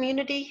faith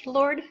community,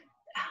 Lord,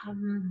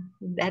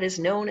 that is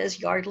known as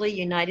Yardley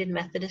United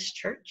Methodist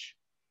Church.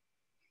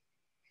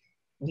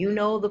 You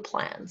know the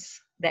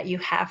plans that you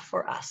have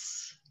for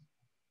us.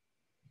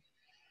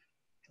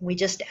 We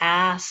just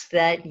ask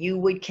that you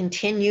would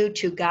continue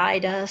to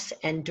guide us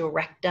and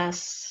direct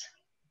us,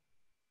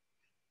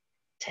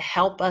 to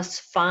help us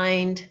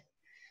find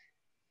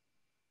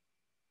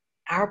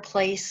our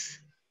place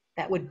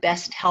that would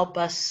best help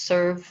us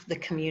serve the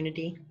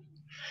community,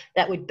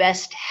 that would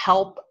best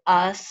help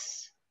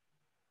us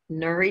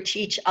nourish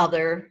each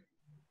other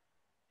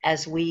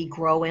as we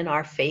grow in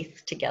our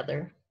faith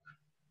together.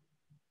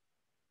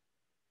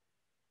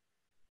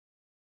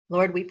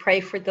 Lord, we pray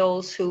for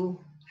those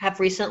who have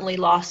recently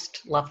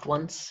lost loved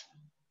ones.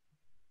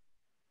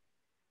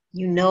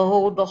 You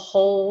know the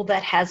hole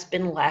that has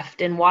been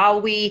left. And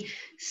while we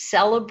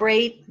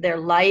celebrate their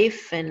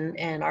life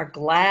and are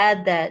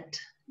glad that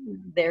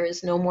there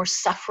is no more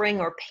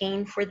suffering or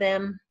pain for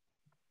them,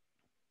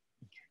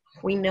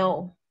 we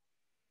know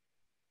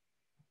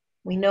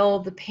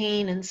the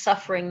pain and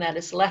suffering that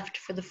is left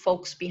for the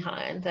folks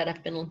behind that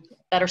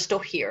are still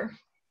here.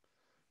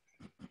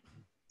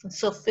 And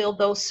so fill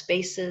those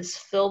spaces,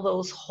 fill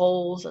those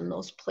holes and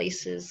those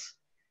places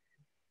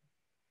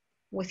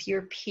with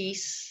your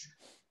peace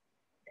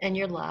and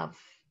your love.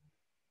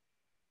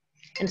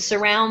 And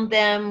surround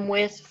them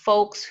with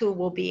folks who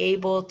will be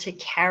able to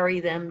carry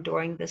them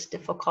during this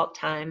difficult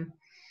time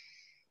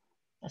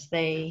as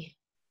they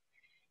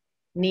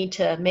need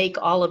to make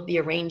all of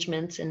the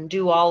arrangements and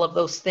do all of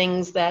those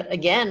things that,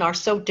 again, are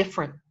so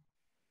different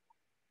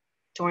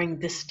during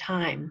this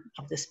time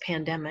of this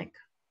pandemic.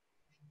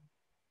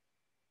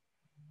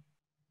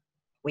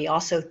 We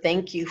also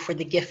thank you for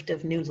the gift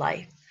of new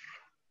life.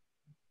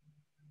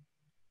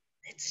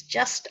 It's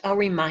just a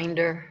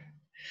reminder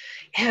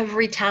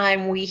every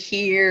time we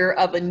hear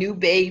of a new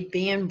babe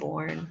being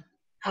born,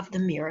 of the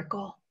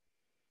miracle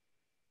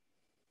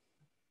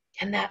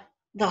and that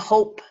the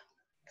hope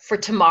for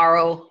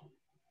tomorrow.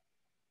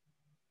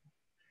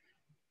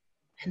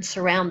 And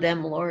surround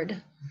them, Lord.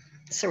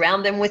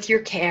 Surround them with your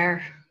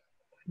care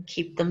and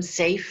keep them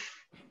safe.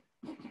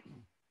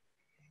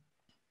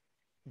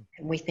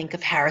 And we think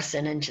of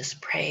Harrison and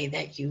just pray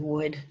that you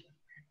would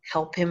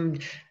help him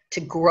to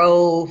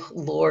grow,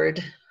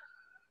 Lord.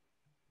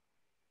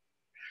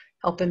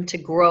 Help him to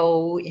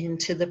grow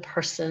into the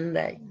person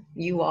that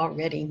you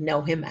already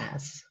know him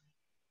as.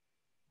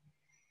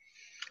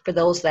 For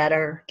those that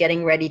are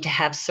getting ready to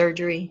have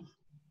surgery,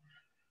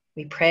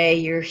 we pray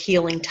your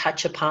healing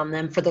touch upon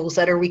them. For those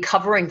that are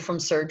recovering from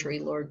surgery,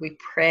 Lord, we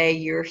pray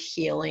your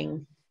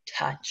healing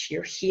touch,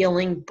 your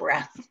healing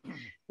breath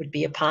would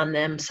be upon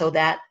them so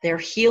that their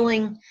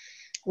healing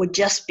would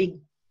just be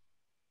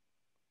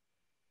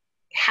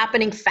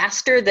happening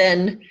faster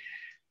than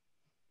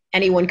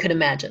anyone could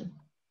imagine.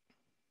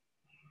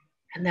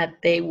 And that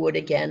they would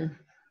again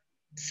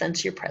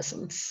sense your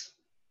presence.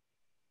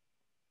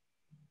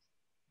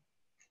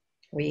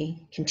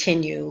 We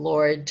continue,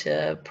 Lord,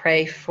 to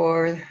pray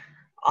for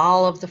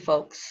all of the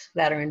folks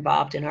that are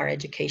involved in our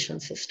education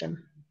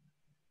system.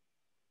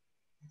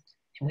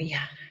 And we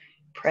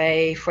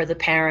pray for the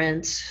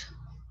parents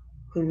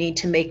who need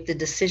to make the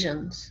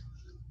decisions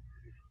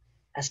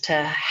as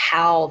to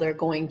how they're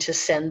going to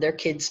send their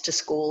kids to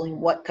school and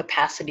what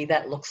capacity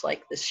that looks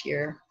like this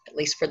year, at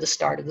least for the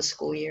start of the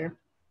school year.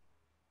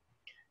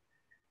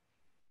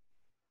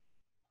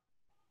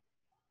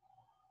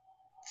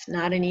 It's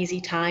not an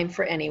easy time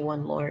for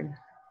anyone, Lord,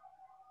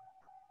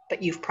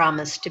 but you've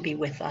promised to be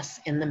with us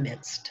in the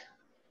midst.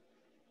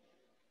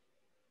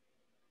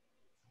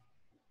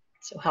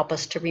 So help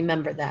us to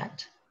remember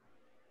that,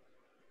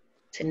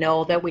 to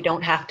know that we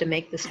don't have to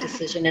make this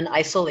decision in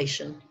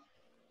isolation,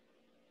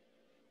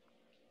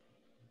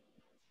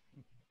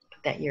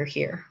 but that you're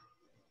here.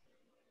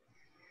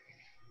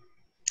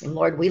 And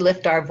Lord, we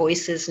lift our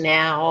voices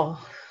now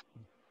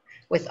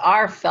with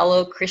our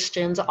fellow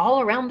Christians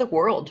all around the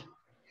world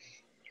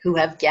who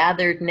have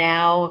gathered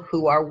now,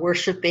 who are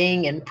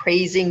worshiping and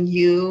praising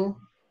you,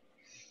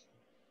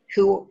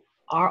 who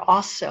are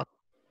also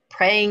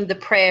praying the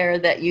prayer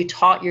that you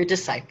taught your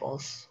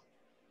disciples.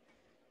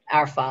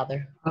 Our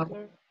Father,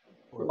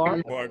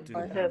 Lord, Art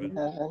in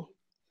heaven,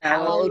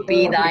 hallowed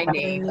be thy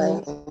name.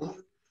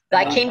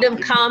 Thy kingdom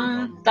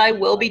come, thy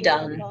will be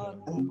done,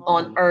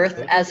 on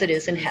earth as it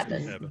is in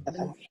heaven.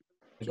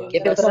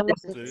 Give us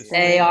this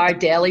day our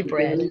daily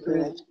bread,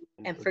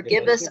 and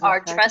forgive us our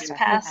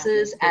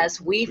trespasses as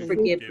we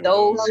forgive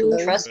those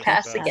who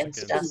trespass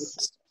against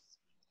us.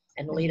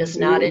 And lead us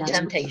not in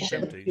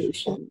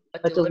temptation,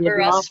 but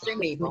deliver us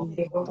from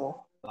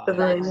evil. For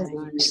thine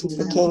is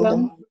the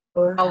kingdom,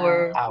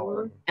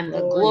 Power, and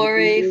the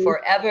glory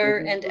forever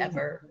and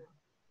ever.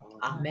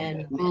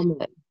 Amen.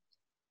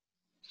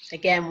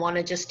 Again, want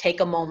to just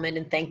take a moment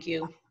and thank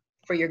you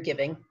for your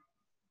giving.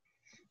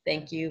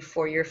 Thank you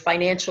for your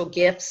financial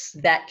gifts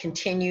that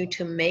continue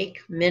to make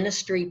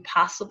ministry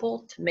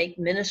possible, to make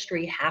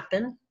ministry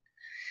happen.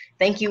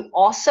 Thank you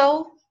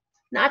also,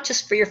 not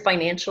just for your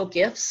financial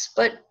gifts,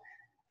 but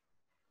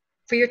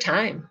for your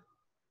time.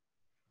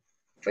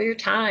 For your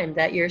time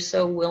that you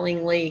so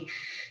willingly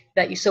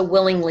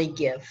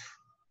give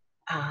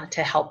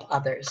to help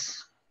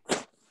others.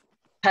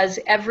 Because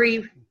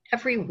every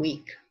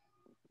week,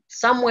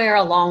 somewhere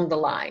along the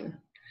line,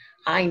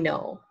 I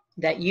know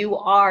that you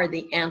are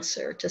the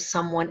answer to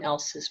someone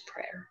else's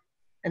prayer.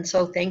 And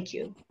so thank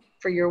you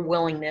for your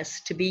willingness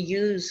to be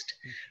used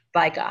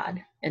by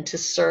God and to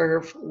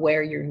serve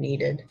where you're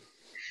needed.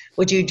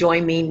 Would you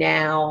join me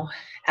now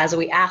as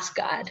we ask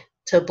God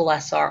to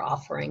bless our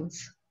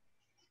offerings?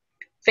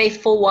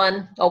 Faithful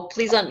one, oh,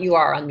 please, you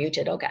are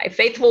unmuted, okay.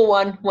 Faithful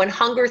one, when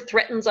hunger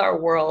threatens our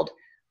world,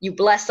 you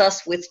bless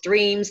us with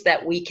dreams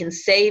that we can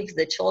save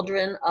the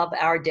children of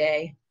our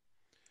day.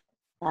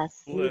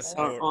 Bless our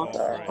our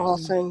offerings.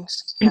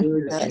 offerings,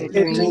 that your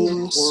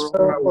dreams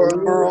for a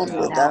world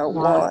without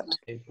want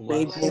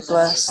may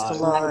bless the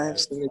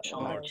lives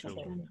of our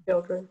children.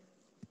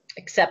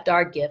 Accept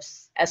our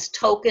gifts as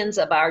tokens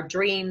of our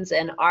dreams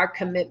and our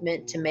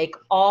commitment to make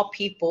all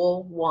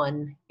people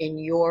one in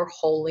your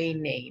holy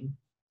name.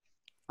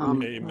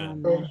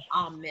 Amen.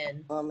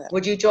 Amen. Amen.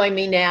 Would you join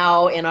me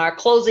now in our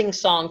closing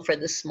song for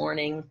this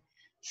morning,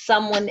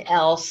 Someone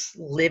Else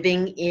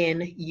Living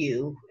in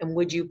You? And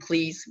would you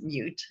please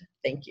mute?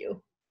 Thank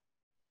you.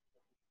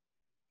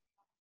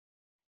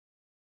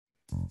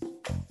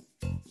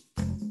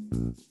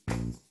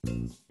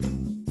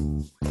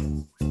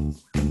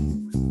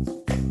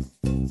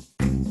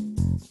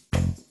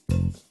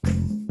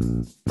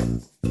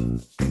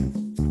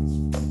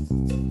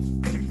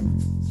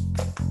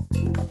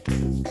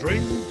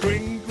 Drink,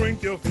 drink,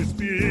 drink of His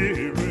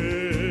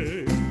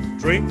Spirit.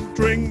 Drink,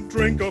 drink,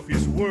 drink of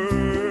His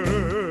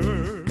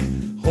Word.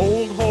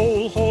 Hold,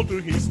 hold, hold to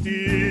His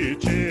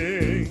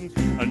teaching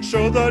and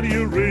show that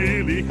you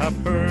really have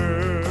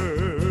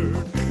heard.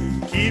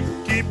 Keep,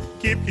 keep,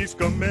 keep His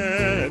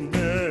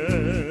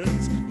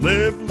commandments.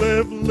 Live,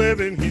 live, live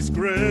in His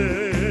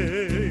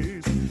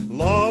grace.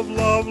 Love,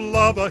 love,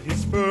 love as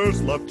He's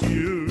first loved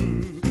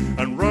you,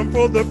 and run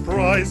for the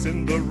prize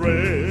in the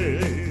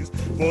race.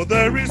 For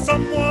there is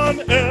someone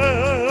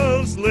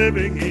else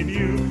living in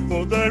you.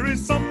 For there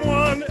is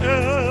someone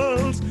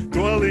else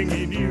dwelling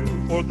in you.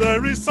 For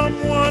there is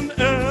someone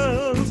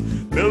else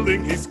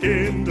building His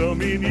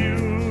kingdom in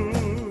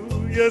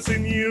you. Yes,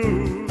 in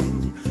you.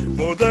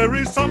 For there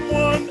is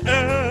someone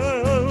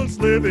else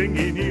living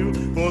in you.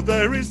 For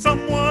there is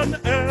someone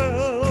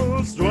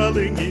else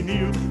dwelling in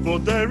you. For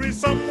there is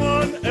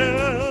someone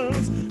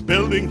else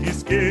building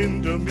His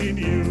kingdom in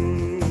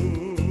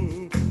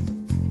you.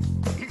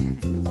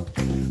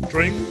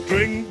 Drink,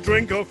 drink,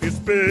 drink of His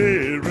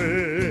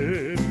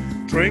Spirit.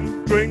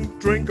 Drink, drink,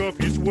 drink of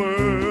His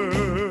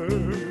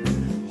Word.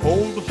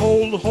 Hold,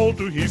 hold, hold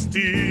to His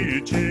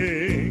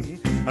teaching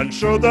and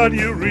show that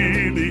you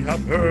really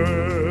have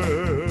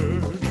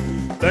heard.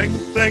 Thank,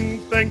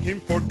 thank, thank Him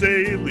for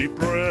daily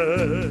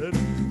bread.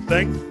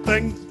 Thank,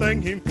 thank,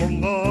 thank Him for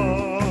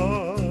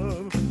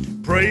love.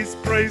 Praise,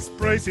 praise,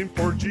 praise Him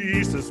for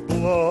Jesus'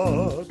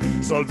 blood.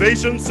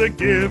 Salvation's a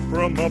gift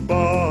from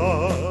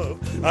above.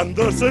 And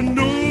there's a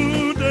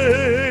new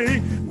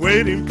day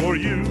waiting for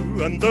you.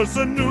 And there's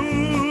a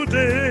new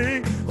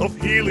day of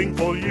healing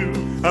for you.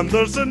 And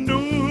there's a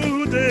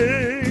new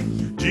day.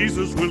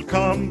 Jesus will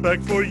come back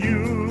for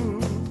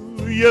you.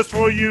 Yes,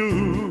 for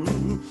you.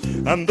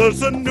 And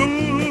there's a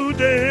new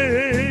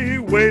day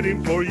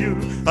waiting for you.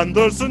 And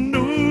there's a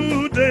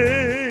new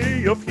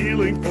day of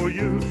healing for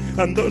you.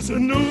 And there's a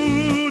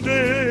new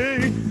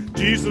day.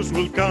 Jesus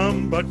will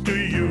come back to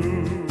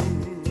you.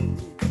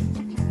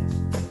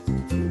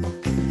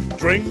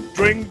 Drink,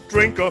 drink,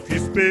 drink of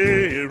His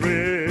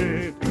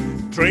Spirit.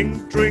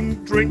 Drink,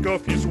 drink, drink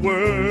of His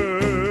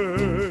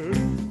Word.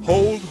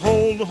 Hold,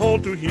 hold,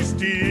 hold to His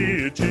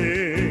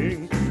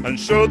teaching and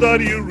show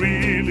that you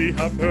really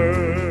have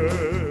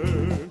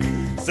heard.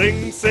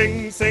 Sing,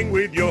 sing, sing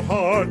with your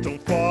heart on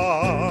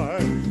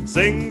fire.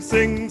 Sing,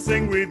 sing,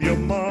 sing with your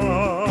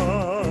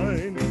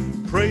mind.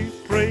 Pray,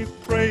 pray,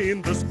 pray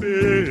in the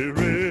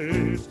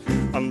Spirit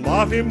and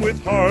love Him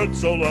with heart,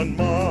 soul, and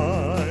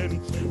mind.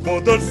 For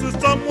there's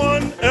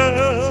someone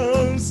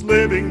else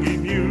living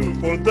in you.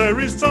 For there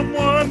is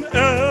someone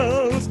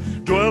else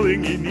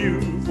dwelling in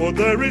you. For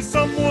there is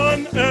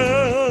someone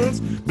else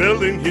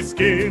building His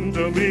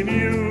kingdom in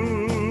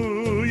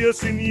you.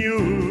 Yes, in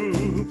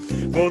you.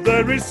 For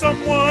there is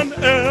someone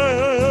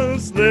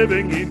else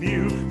living in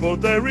you. For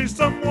there is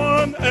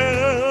someone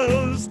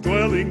else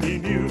dwelling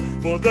in you.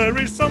 For there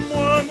is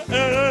someone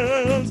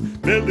else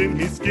building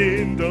His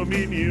kingdom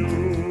in you.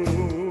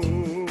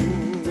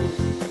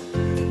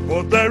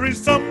 For there is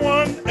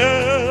someone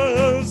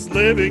else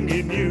living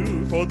in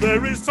you. For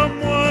there is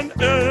someone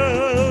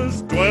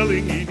else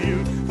dwelling in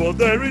you. For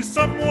there is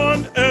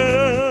someone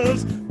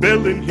else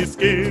building His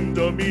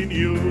kingdom in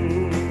you.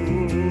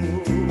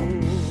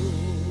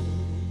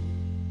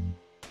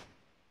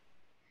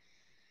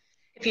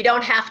 If you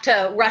don't have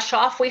to rush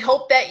off, we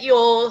hope that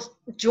you'll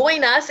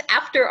join us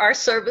after our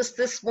service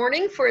this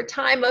morning for a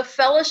time of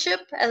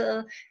fellowship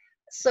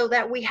so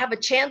that we have a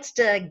chance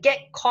to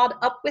get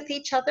caught up with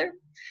each other.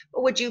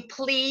 Would you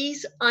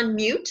please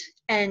unmute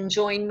and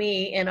join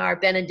me in our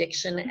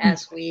benediction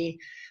as we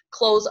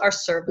close our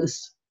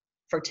service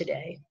for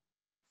today?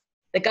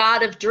 The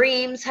God of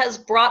dreams has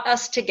brought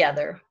us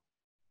together.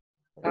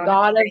 The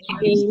God of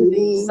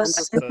dreams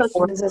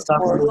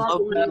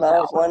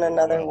love one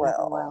another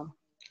well.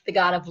 The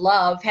God of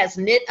love has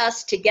knit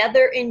us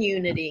together in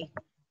unity.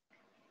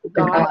 The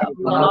God of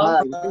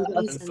love our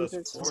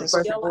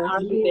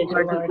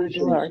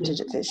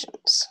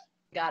divisions.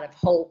 God of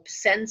hope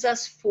sends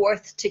us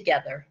forth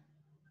together.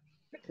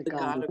 The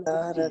God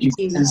of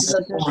Jesus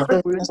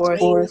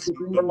forth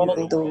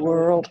bring the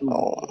world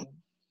home.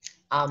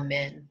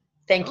 Amen.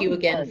 Thank you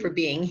again for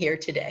being here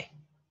today.